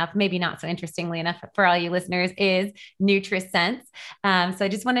interestingly enough, maybe not so interestingly enough for all you listeners, is NutriSense. So I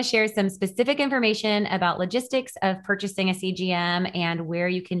just want to share some specific information about logistics of purchasing a CGM and where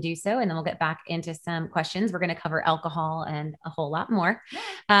you can do so. And then we'll get back into some questions. We're going to cover alcohol and a whole lot more.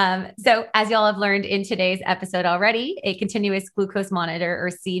 So as y'all have learned in today's episode already, a continuous glucose monitor, or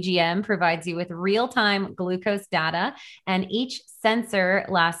CGM, provides you with real-time glucose data, and each sensor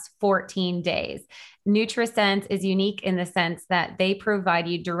lasts 14 days. NutriSense is unique in the sense that they provide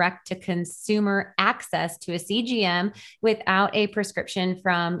you direct to consumer access to a CGM without a prescription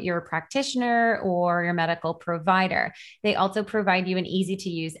from your practitioner or your medical provider. They also provide you an easy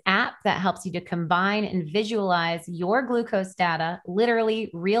to use app that helps you to combine and visualize your glucose data, literally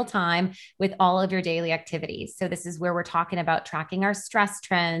real time, with all of your daily activities. So this is where we're talking about tracking our stress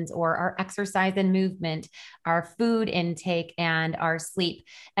trends, or our exercise and movement, our food intake, and our sleep.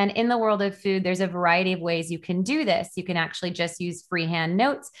 And in the world of food, there's a variety of ways you can do this. You can actually just use freehand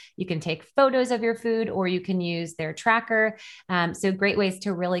notes. You can take photos of your food, or you can use their tracker. So great ways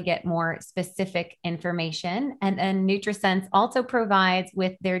to really get more specific information. And then NutriSense also provides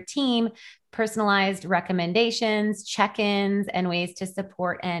with their team personalized recommendations, check-ins, and ways to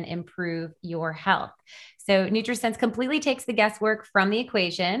support and improve your health. So NutriSense completely takes the guesswork from the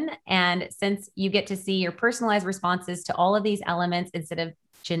equation. And since you get to see your personalized responses to all of these elements instead of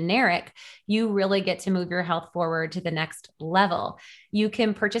generic, you really get to move your health forward to the next level. You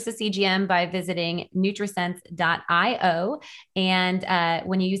can purchase a CGM by visiting nutrisense.io. And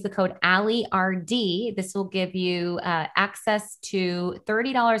when you use the code AllieRD, this will give you access to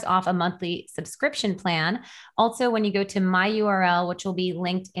 $30 off a monthly subscription plan. Also, when you go to my URL, which will be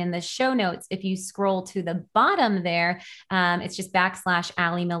linked in the show notes, if you scroll to the bottom there, it's just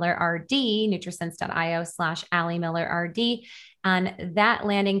 /AllieMillerRD, nutrisense.io/AllieMillerRD. On that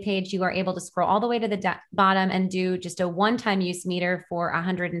landing page, you are able to scroll all the way to the bottom and do just a one-time use meter for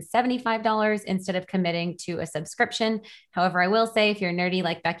 $175 instead of committing to a subscription. However, I will say if you're nerdy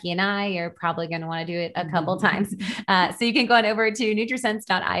like Becky and I, you're probably going to want to do it a couple times. So you can go on over to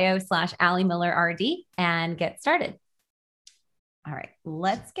nutrisense.io/Allie Miller RD and get started. All right,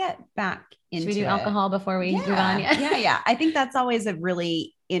 let's get back into Should we do alcohol before we move on? Yeah. I think that's always a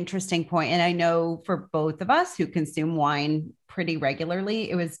really interesting point. And I know for both of us who consume wine pretty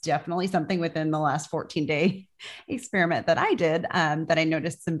regularly, it was definitely something within the last 14-day experiment that I did that I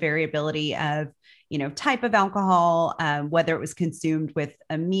noticed some variability of, type of alcohol, whether it was consumed with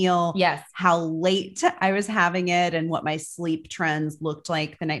a meal, yes, how late I was having it, and what my sleep trends looked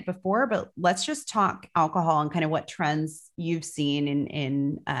like the night before. But let's just talk alcohol and kind of what trends you've seen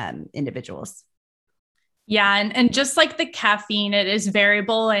in individuals. Yeah. And just like the caffeine, it is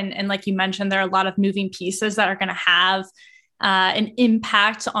variable. And like you mentioned, there are a lot of moving pieces that are going to have an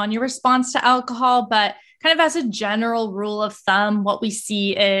impact on your response to alcohol. But kind of as a general rule of thumb, what we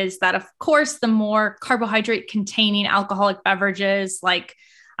see is that, of course, the more carbohydrate containing alcoholic beverages like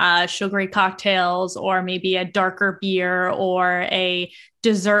sugary cocktails or maybe a darker beer or a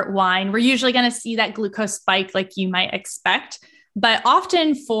dessert wine, we're usually going to see that glucose spike like you might expect. But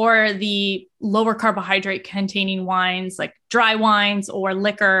often for the lower carbohydrate containing wines, like dry wines or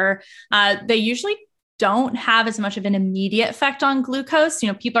liquor, they usually don't have as much of an immediate effect on glucose.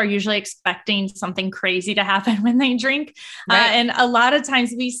 People are usually expecting something crazy to happen when they drink. Right. And a lot of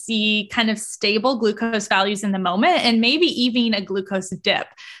times we see kind of stable glucose values in the moment and maybe even a glucose dip.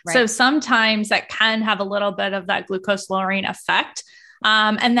 Right. So sometimes that can have a little bit of that glucose lowering effect.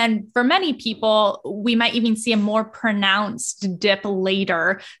 And then for many people, we might even see a more pronounced dip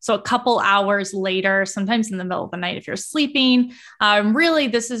later. So a couple hours later, sometimes in the middle of the night, if you're sleeping. Really,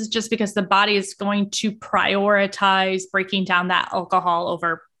 this is just because the body is going to prioritize breaking down that alcohol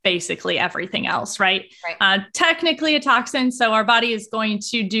over basically everything else, right? Technically a toxin. So our body is going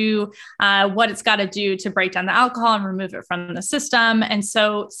to do what it's got to do to break down the alcohol and remove it from the system. And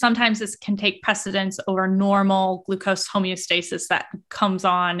so sometimes this can take precedence over normal glucose homeostasis that comes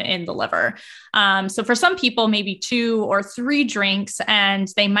on in the liver. So for some people, maybe 2 or 3 drinks, and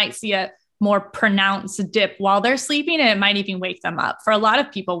they might see a more pronounced dip while they're sleeping, and it might even wake them up. For a lot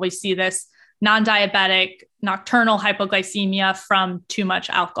of people, we see this non-diabetic nocturnal hypoglycemia from too much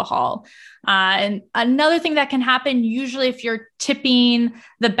alcohol. And another thing that can happen, usually if you're tipping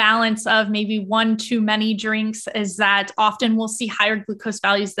the balance of maybe 1 too many drinks, is that often we'll see higher glucose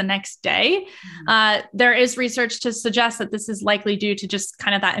values the next day. There is research to suggest that this is likely due to just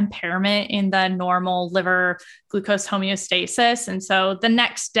kind of that impairment in the normal liver glucose homeostasis. And so the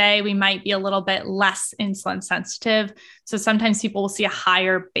next day we might be a little bit less insulin sensitive. So sometimes people will see a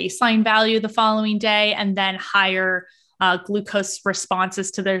higher baseline value the following day, and then higher glucose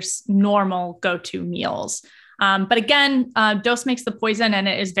responses to their normal go-to meals. But again, dose makes the poison, and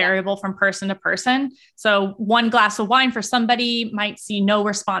it is variable from person to person. So 1 glass of wine for somebody might see no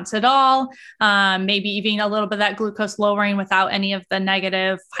response at all, maybe even a little bit of that glucose lowering without any of the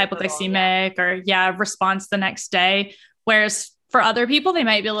negative hypoglycemic response the next day. Whereas for other people, they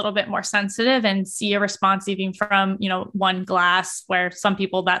might be a little bit more sensitive and see a response even from, 1 glass, where some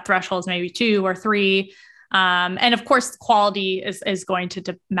people that threshold is maybe 2 or 3. And of course, quality is going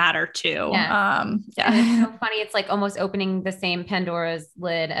to matter too. Yeah. And it's so funny. It's like almost opening the same Pandora's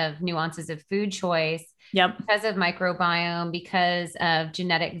lid of nuances of food choice. Yep. Because of microbiome, because of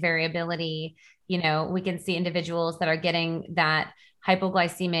genetic variability, we can see individuals that are getting that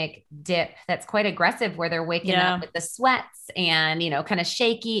hypoglycemic dip that's quite aggressive, where they're waking up with the sweats and, kind of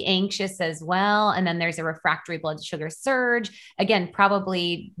shaky, anxious as well. And then there's a refractory blood sugar surge, again,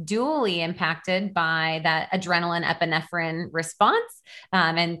 probably dually impacted by that adrenaline epinephrine response,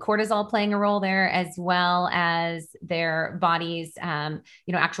 and cortisol playing a role there, as well as their body's,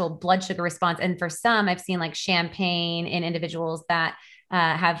 actual blood sugar response. And for some, I've seen like champagne in individuals that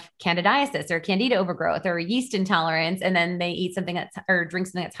have candidiasis or candida overgrowth or yeast intolerance. And then they eat something or drink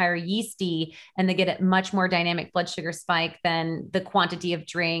something that's higher yeasty, and they get a much more dynamic blood sugar spike than the quantity of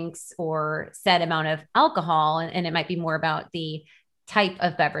drinks or said amount of alcohol. And it might be more about the type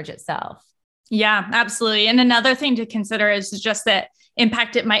of beverage itself. Yeah, absolutely. And another thing to consider is just that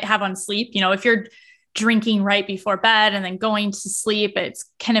impact it might have on sleep. If you're drinking right before bed and then going to sleep, it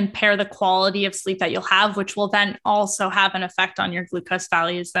can impair the quality of sleep that you'll have, which will then also have an effect on your glucose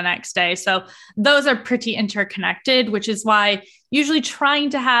values the next day. So those are pretty interconnected, which is why usually trying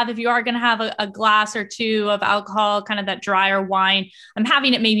to have, if you are going to have a glass or two of alcohol, kind of that drier wine, I'm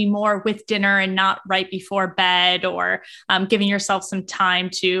having it maybe more with dinner and not right before bed, or giving yourself some time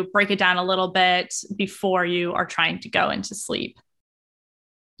to break it down a little bit before you are trying to go into sleep.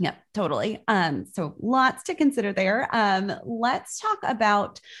 Yeah, totally. So lots to consider there. Let's talk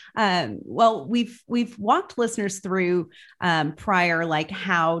about, well, we've walked listeners through prior, like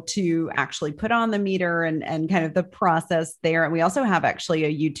how to actually put on the meter and kind of the process there. And we also have actually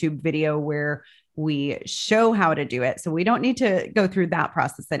a YouTube video where we show how to do it. So we don't need to go through that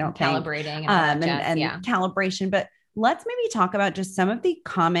process. I don't think. Calibrating and calibration, but let's maybe talk about just some of the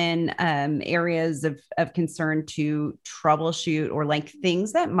common areas of concern to troubleshoot, or like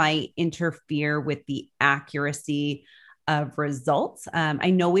things that might interfere with the accuracy of results.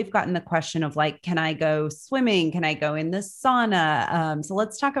 I know we've gotten the question of like, can I go swimming? Can I go in the sauna? So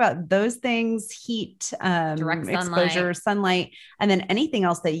let's talk about those things: heat, direct exposure, sunlight, and then anything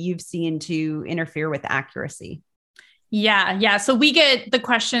else that you've seen to interfere with accuracy. Yeah. So we get the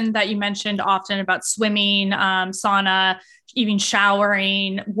question that you mentioned often about swimming, sauna, even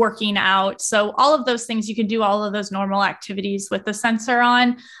showering, working out. So all of those things, you can do all of those normal activities with the sensor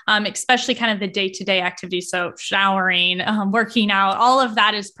on, especially kind of the day-to-day activities. So showering, working out, all of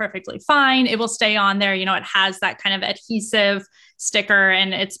that is perfectly fine. It will stay on there. You know, it has that kind of adhesive sticker,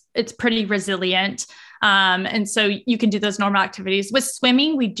 and it's pretty resilient. And so you can do those normal activities. With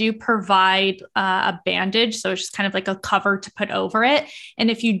swimming, we do provide a bandage. So it's just kind of like a cover to put over it.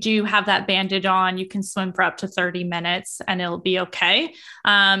 And if you do have that bandage on, you can swim for up to 30 minutes and it'll be okay.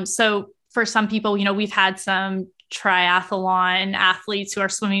 So for some people, you know, we've had some triathlon athletes who are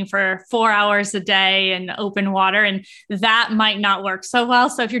swimming for 4 hours a day in open water, and that might not work so well.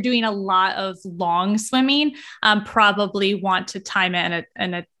 So if you're doing a lot of long swimming, probably want to time it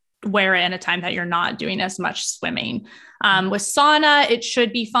wear it in a time that you're not doing as much swimming. With sauna, it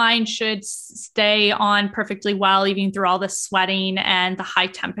should be fine, should stay on perfectly well, even through all the sweating and the high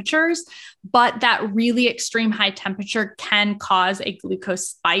temperatures. But that really extreme high temperature can cause a glucose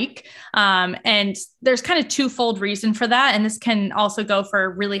spike. And there's kind of twofold reason for that. And this can also go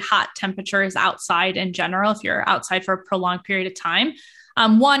for really hot temperatures outside in general, if you're outside for a prolonged period of time.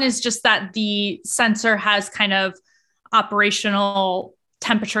 One is just that the sensor has kind of operational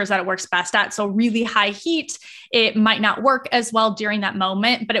temperatures that it works best at. So really high heat, it might not work as well during that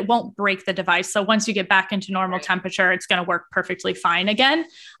moment, but it won't break the device. So once you get back into normal temperature, it's going to work perfectly fine again.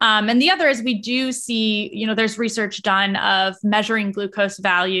 And the other is we do see, you know, there's research done of measuring glucose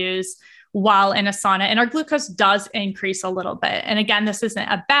values while in a sauna, and our glucose does increase a little bit. And again, this isn't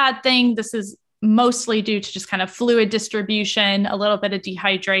a bad thing. This is mostly due to just kind of fluid distribution, a little bit of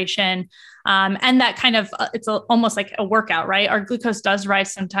dehydration. And that kind of, it's almost like a workout, right? Our glucose does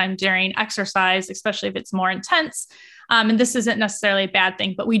rise sometime during exercise, especially if it's more intense. And this isn't necessarily a bad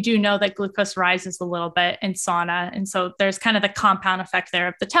thing, but we do know that glucose rises a little bit in sauna. And so there's kind of the compound effect there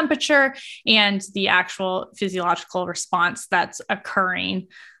of the temperature and the actual physiological response that's occurring.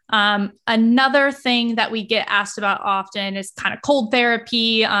 Another thing that we get asked about often is kind of cold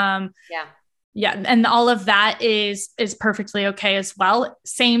therapy. Yeah. And all of that is perfectly okay as well.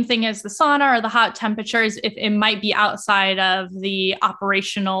 Same thing as the sauna or the hot temperatures. If it might be outside of the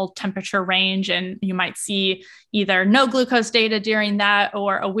operational temperature range, and you might see either no glucose data during that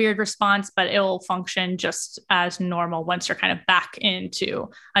or a weird response, but it will function just as normal once you're kind of back into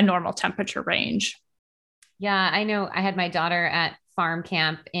a normal temperature range. Yeah. I know I had my daughter at farm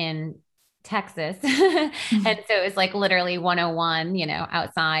camp in Texas. And so it was like literally 101, you know,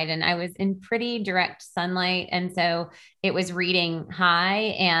 outside, and I was in pretty direct sunlight. And so it was reading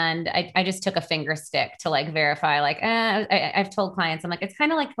high, and I just took a finger stick to like verify, like, I've told clients, I'm like, it's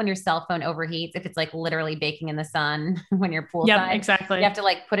kind of like when your cell phone overheats, if it's like literally baking in the sun when you're poolside. Yeah, exactly. You have to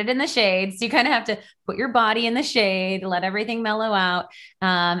like put it in the shade. So you kind of have to put your body in the shade, let everything mellow out.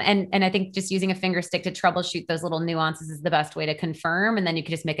 And I think just using a finger stick to troubleshoot those little nuances is the best way to confirm. And then you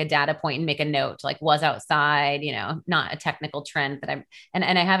could just make a data point and make a note, like was outside, you know, not a technical trend that and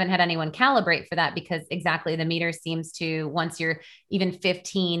I haven't had anyone calibrate for that, because exactly the meter seems to, once you're even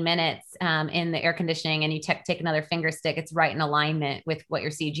 15 minutes in the air conditioning and you take another finger stick, it's right in alignment with what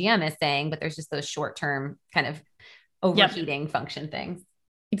your CGM is saying, but there's just those short-term kind of overheating function things.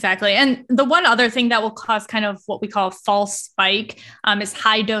 Exactly. And the one other thing that will cause kind of what we call a false spike is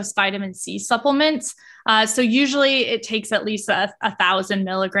high dose vitamin C supplements. So usually it takes at least 1,000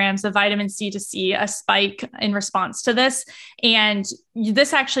 milligrams of vitamin C to see a spike in response to this. And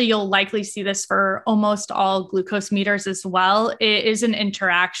this actually, you'll likely see this for almost all glucose meters as well. It is an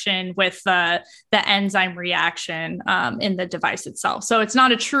interaction with the enzyme reaction in the device itself. So it's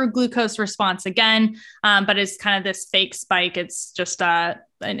not a true glucose response again, but it's kind of this fake spike. It's just an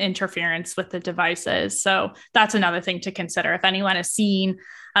interference with the devices. So that's another thing to consider. If anyone has seen,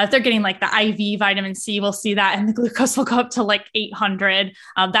 if they're getting like the IV vitamin C, we'll see that and the glucose will go up to like 800.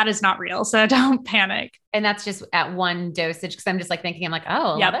 That is not real. So don't panic. And that's just at one dosage. Cause I'm just like thinking, I'm like,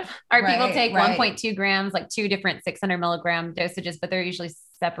 oh, yep. Our people take 1.2 grams, like 2 different 600 milligram dosages, but they're usually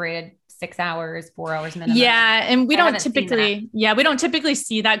separated 6 hours, 4 hours minimum. Yeah. And we don't typically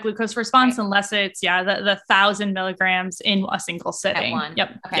see that glucose response unless it's, the 1,000 milligrams in a single sitting.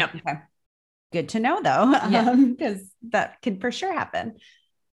 Yep. Okay. Yep. Okay. Good to know though, because that could for sure happen.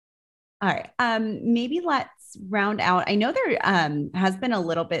 All right. Maybe let's round out. I know there has been a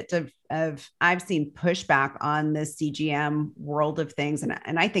little bit of I've seen pushback on the CGM world of things.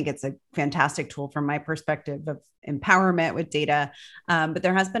 And I think it's a fantastic tool from my perspective of empowerment with data. But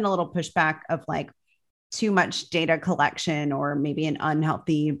there has been a little pushback of like too much data collection or maybe an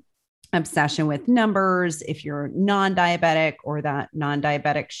unhealthy obsession with numbers if you're non-diabetic, or that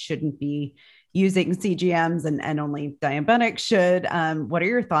non-diabetic shouldn't be using CGMs and only diabetics should. What are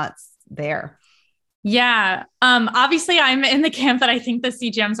your thoughts there? Yeah. Obviously I'm in the camp that I think the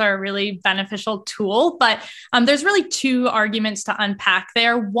CGMs are a really beneficial tool, but there's really 2 arguments to unpack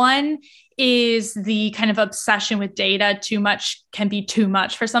there. One is the kind of obsession with data. Too much can be too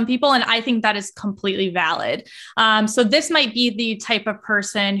much for some people. And I think that is completely valid. So this might be the type of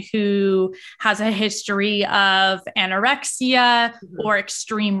person who has a history of anorexia or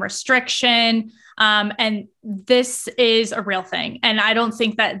extreme restriction. And this is a real thing. And I don't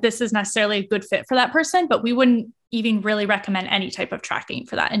think that this is necessarily a good fit for that person, but we wouldn't even really recommend any type of tracking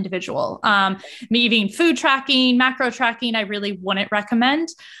for that individual. Even food tracking, macro tracking, I really wouldn't recommend.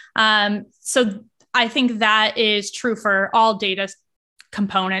 So I think that is true for all data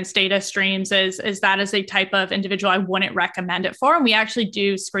components, data streams, is that is a type of individual I wouldn't recommend it for. And we actually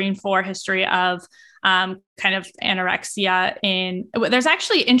do screen for history of kind of anorexia there's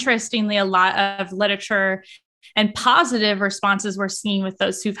actually interestingly a lot of literature and positive responses we're seeing with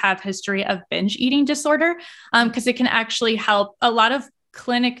those who've had history of binge eating disorder, because it can actually help. A lot of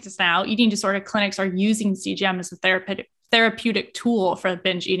clinics now, eating disorder clinics, are using CGM as a therapeutic tool for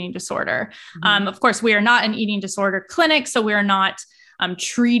binge eating disorder. Of course, we are not an eating disorder clinic, so we are not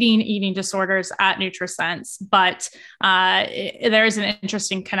treating eating disorders at NutriSense, but there is an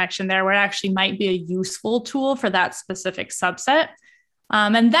interesting connection there where it actually might be a useful tool for that specific subset.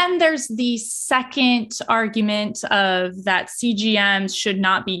 And then there's the second argument of that CGMs should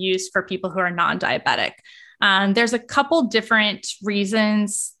not be used for people who are non-diabetic. There's a couple different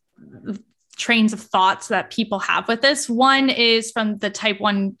reasons, trains of thoughts that people have with this. One is from the type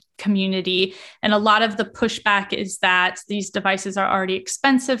 1 community. And a lot of the pushback is that these devices are already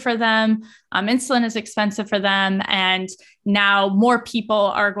expensive for them. Insulin is expensive for them. And now more people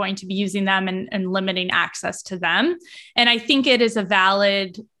are going to be using them and limiting access to them. And I think it is a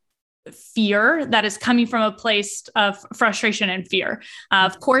valid fear that is coming from a place of frustration and fear.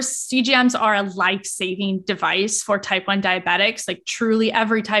 Of course, CGMs are a life-saving device for type 1 diabetics. Like truly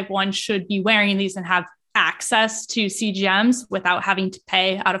every type 1 should be wearing these and have access to CGMs without having to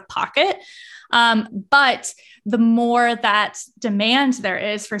pay out of pocket. But the more that demand there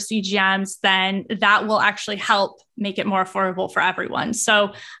is for CGMs, then that will actually help make it more affordable for everyone.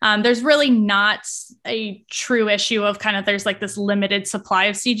 So there's really not a true issue of kind of, there's like this limited supply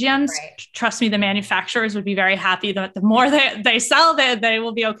of CGMs. Right. Trust me, the manufacturers would be very happy that the more they sell, they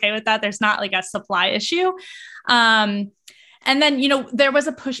will be okay with that. There's not like a supply issue. And then, there was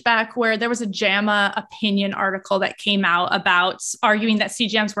a pushback where there was a JAMA opinion article that came out about arguing that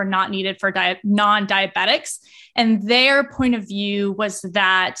CGMs were not needed for non-diabetics. And their point of view was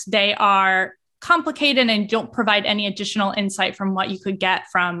that they are complicated and don't provide any additional insight from what you could get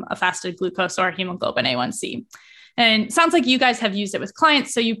from a fasted glucose or hemoglobin A1C. And it sounds like you guys have used it with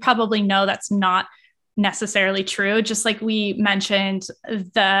clients, so you probably know that's not necessarily true. Just like we mentioned,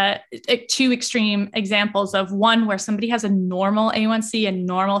 the 2 extreme examples of one where somebody has a normal A1C and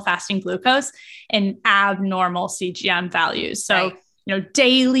normal fasting glucose and abnormal CGM values. So,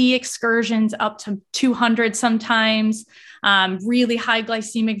 daily excursions up to 200 sometimes, really high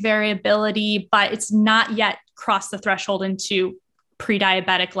glycemic variability, but it's not yet crossed the threshold into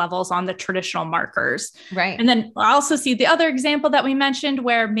pre-diabetic levels on the traditional markers. Right. And then I also see the other example that we mentioned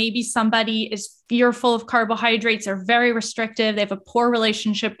where maybe somebody is fearful of carbohydrates, are very restrictive. They have a poor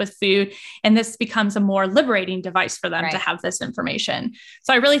relationship with food. And this becomes a more liberating device for them to have this information.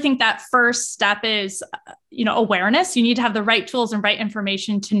 So I really think that first step is, awareness. You need to have the right tools and right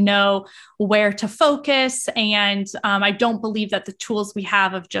information to know where to focus. And I don't believe that the tools we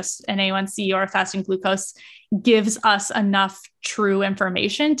have of just an A1C or a fasting glucose gives us enough true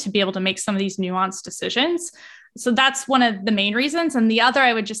information to be able to make some of these nuanced decisions. So that's one of the main reasons. And the other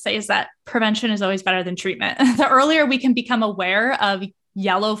I would just say is that prevention is always better than treatment. The earlier we can become aware of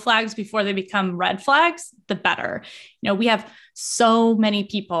yellow flags before they become red flags, the better. We have so many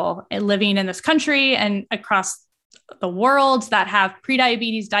people living in this country and across the world that have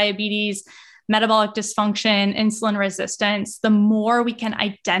prediabetes, diabetes, metabolic dysfunction, insulin resistance. The more we can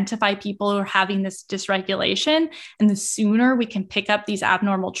identify people who are having this dysregulation, and the sooner we can pick up these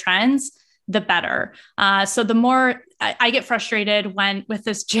abnormal trends, the better. So the more I get frustrated with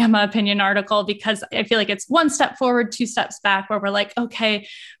this JAMA opinion article, because I feel like it's one step forward, two steps back, where we're like, okay,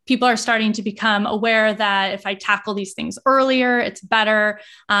 people are starting to become aware that if I tackle these things earlier, it's better.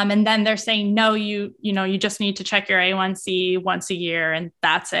 And then they're saying, no, you just need to check your A1C once a year and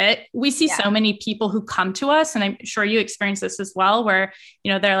that's it. We see so many people who come to us, and I'm sure you experience this as well, where,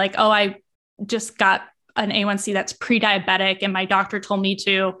 they're like, oh, I just got an A1C that's pre-diabetic and my doctor told me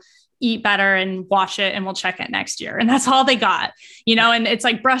to eat better and watch it and we'll check it next year. And that's all they got, and it's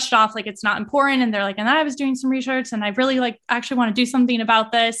like brushed off like it's not important. And they're like, and I was doing some research and I really actually want to do something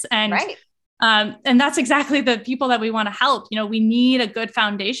about this. And, and that's exactly the people that we want to help. We need a good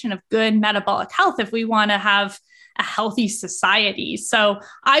foundation of good metabolic health if we want to have a healthy society. So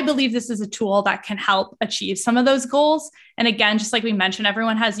I believe this is a tool that can help achieve some of those goals. And again, just like we mentioned,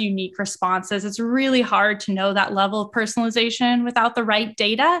 everyone has unique responses. It's really hard to know that level of personalization without the right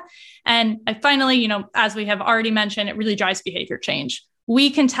data. And finally, as we have already mentioned, it really drives behavior change. We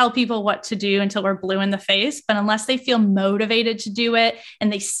can tell people what to do until we're blue in the face, but unless they feel motivated to do it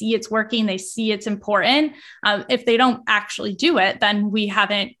and they see it's working, they see it's important, if they don't actually do it, then we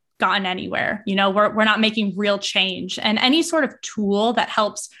haven't gotten anywhere. We're not making real change. And any sort of tool that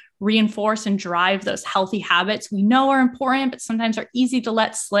helps reinforce and drive those healthy habits we know are important, but sometimes are easy to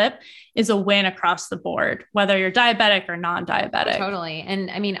let slip, is a win across the board, whether you're diabetic or non-diabetic. Totally. And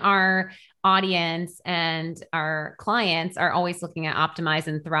I mean, our audience and our clients are always looking at optimize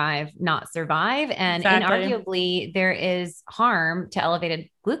and thrive, not survive. And inarguably, there is harm to elevated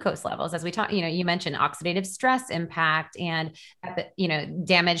glucose levels. As we talked, you mentioned oxidative stress impact and,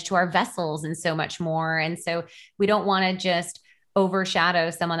 damage to our vessels and so much more. And so we don't want to just overshadow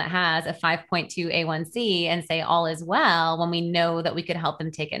someone that has a 5.2 A1C and say all is well, when we know that we could help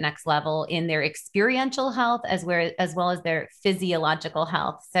them take it next level in their experiential health as well as their physiological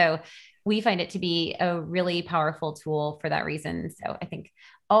health. So we find it to be a really powerful tool for that reason. So I think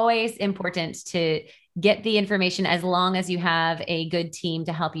always important to get the information as long as you have a good team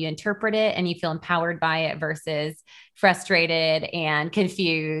to help you interpret it and you feel empowered by it versus frustrated and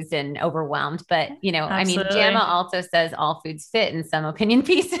confused and overwhelmed. But, I mean, JAMA also says all foods fit in some opinion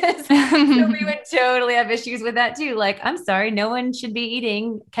pieces. So we would totally have issues with that too. Like, I'm sorry, no one should be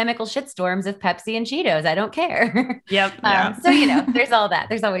eating chemical shitstorms of Pepsi and Cheetos. I don't care. Yep. So, there's all that.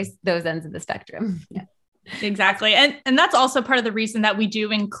 There's always those ends of the spectrum. Yeah. Exactly. And that's also part of the reason that we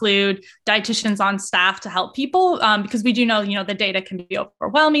do include dietitians on staff to help people, because we do know, the data can be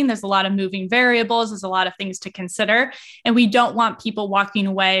overwhelming. There's a lot of moving variables. There's a lot of things to consider. And we don't want people walking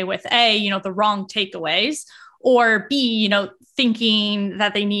away with the wrong takeaways, or B, thinking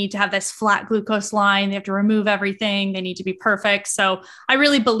that they need to have this flat glucose line. They have to remove everything. They need to be perfect. So I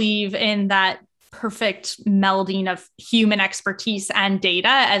really believe in that perfect melding of human expertise and data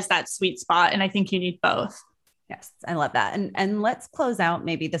as that sweet spot. And I think you need both. Yes, I love that. And let's close out.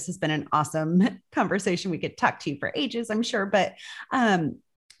 Maybe this has been an awesome conversation. We could talk to you for ages, I'm sure, but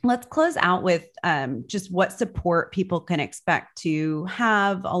let's close out with just what support people can expect to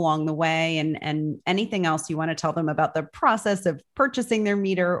have along the way, and anything else you want to tell them about the process of purchasing their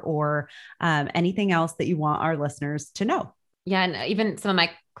meter, or anything else that you want our listeners to know. Yeah. And even some of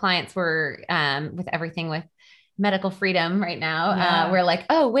my clients were with everything with medical freedom right now. We're like,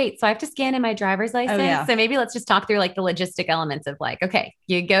 oh, wait, so I have to scan in my driver's license. So maybe let's just talk through like the logistic elements of like, okay,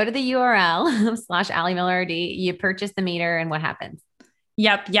 you go to the URL /AllieMillerRD, you purchase the meter, and what happens?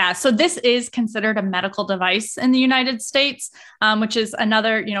 Yep. Yeah. So this is considered a medical device in the United States, which is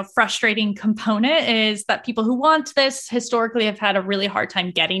another, frustrating component, is that people who want this historically have had a really hard time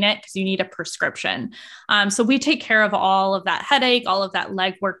getting it because you need a prescription. So we take care of all of that headache, all of that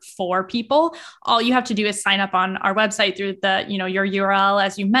legwork for people. All you have to do is sign up on our website through the, your URL,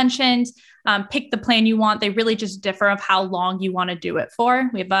 as you mentioned, pick the plan you want. They really just differ of how long you want to do it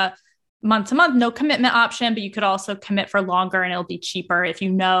for. We have a month to month, no commitment option, but you could also commit for longer and it'll be cheaper if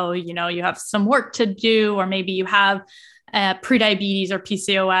you have some work to do, or maybe you have prediabetes or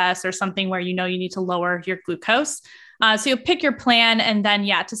PCOS or something where you need to lower your glucose. So you'll pick your plan, and then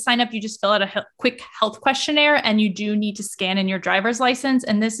to sign up, you just fill out a quick health questionnaire, and you do need to scan in your driver's license.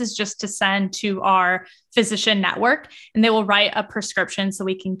 And this is just to send to our physician network, and they will write a prescription so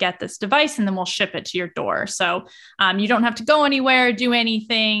we can get this device, and then we'll ship it to your door. So you don't have to go anywhere, do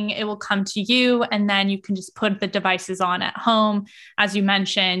anything. It will come to you, and then you can just put the devices on at home. As you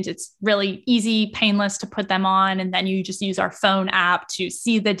mentioned, it's really easy, painless to put them on. And then you just use our phone app to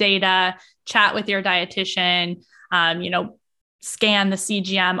see the data, chat with your dietitian, scan the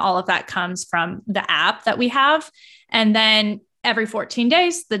CGM. All of that comes from the app that we have. And then every 14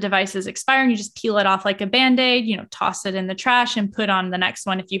 days, the devices expire and you just peel it off like a Band-Aid, toss it in the trash and put on the next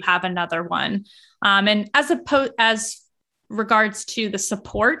one if you have another one. And as regards to the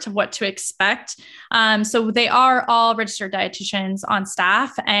support of what to expect. So they are all registered dietitians on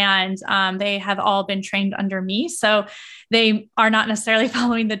staff, and they have all been trained under me. So they are not necessarily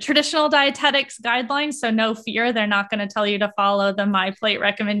following the traditional dietetics guidelines. So no fear, they're not going to tell you to follow the MyPlate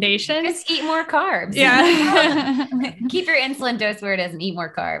recommendations. Just eat more carbs. Yeah. Keep your insulin dose where it is and eat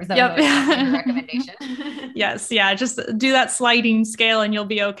more carbs. Yep. Recommendation. Yes. Yeah. Just do that sliding scale and you'll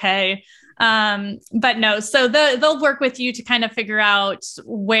be okay. But no, so they'll work with you to kind of figure out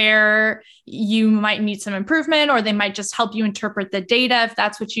where you might need some improvement, or they might just help you interpret the data if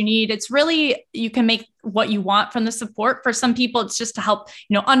that's what you need. It's really, you can make what you want from the support. For some people, it's just to help,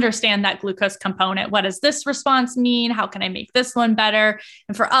 understand that glucose component. What does this response mean? How can I make this one better?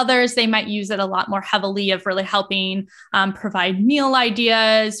 And for others, they might use it a lot more heavily of really helping provide meal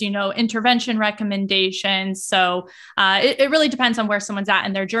ideas, intervention recommendations. So it really depends on where someone's at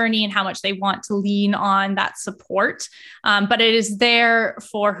in their journey and how much they want to lean on that support. But it is there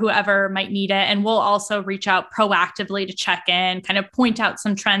for whoever might need it. And we'll also reach out proactively to check in, kind of point out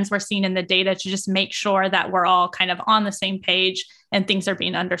some trends we're seeing in the data to just make sure that we're all kind of on the same page and things are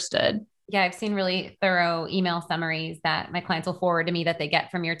being understood. Yeah, I've seen really thorough email summaries that my clients will forward to me that they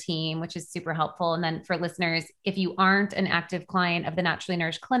get from your team, which is super helpful. And then for listeners, if you aren't an active client of the Naturally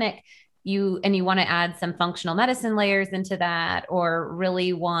Nourished Clinic, you want to add some functional medicine layers into that, or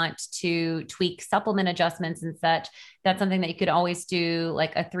really want to tweak supplement adjustments and such, that's something that you could always do,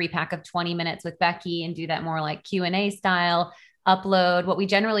 like a 3-pack of 20 minutes with Becky, and do that more like Q&A style. Upload. What we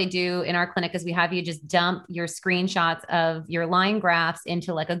generally do in our clinic is we have you just dump your screenshots of your line graphs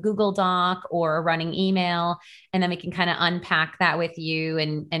into like a Google Doc or a running email. And then we can kind of unpack that with you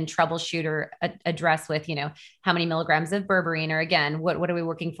and troubleshoot or address with, how many milligrams of berberine, or again, what are we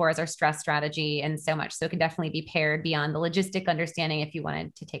working for as our stress strategy, and so much. So it can definitely be paired beyond the logistic understanding if you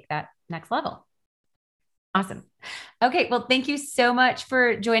wanted to take that next level. Awesome. Okay. Well, thank you so much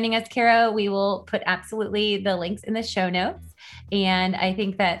for joining us, Kara. We will put absolutely the links in the show notes. And I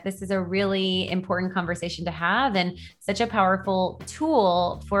think that this is a really important conversation to have, and such a powerful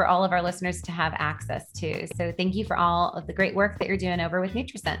tool for all of our listeners to have access to. So thank you for all of the great work that you're doing over with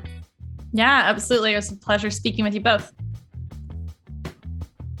NutriSense. Yeah, absolutely. It was a pleasure speaking with you both.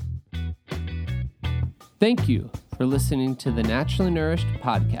 Thank you for listening to the Naturally Nourished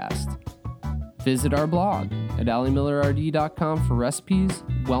podcast. Visit our blog at AllieMillerRD.com for recipes,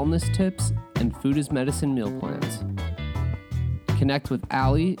 wellness tips, and food as medicine meal plans. Connect with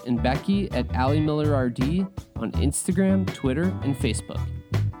Allie and Becky at AllieMillerRD on Instagram, Twitter, and Facebook.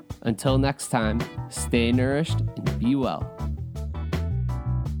 Until next time, stay nourished and be well.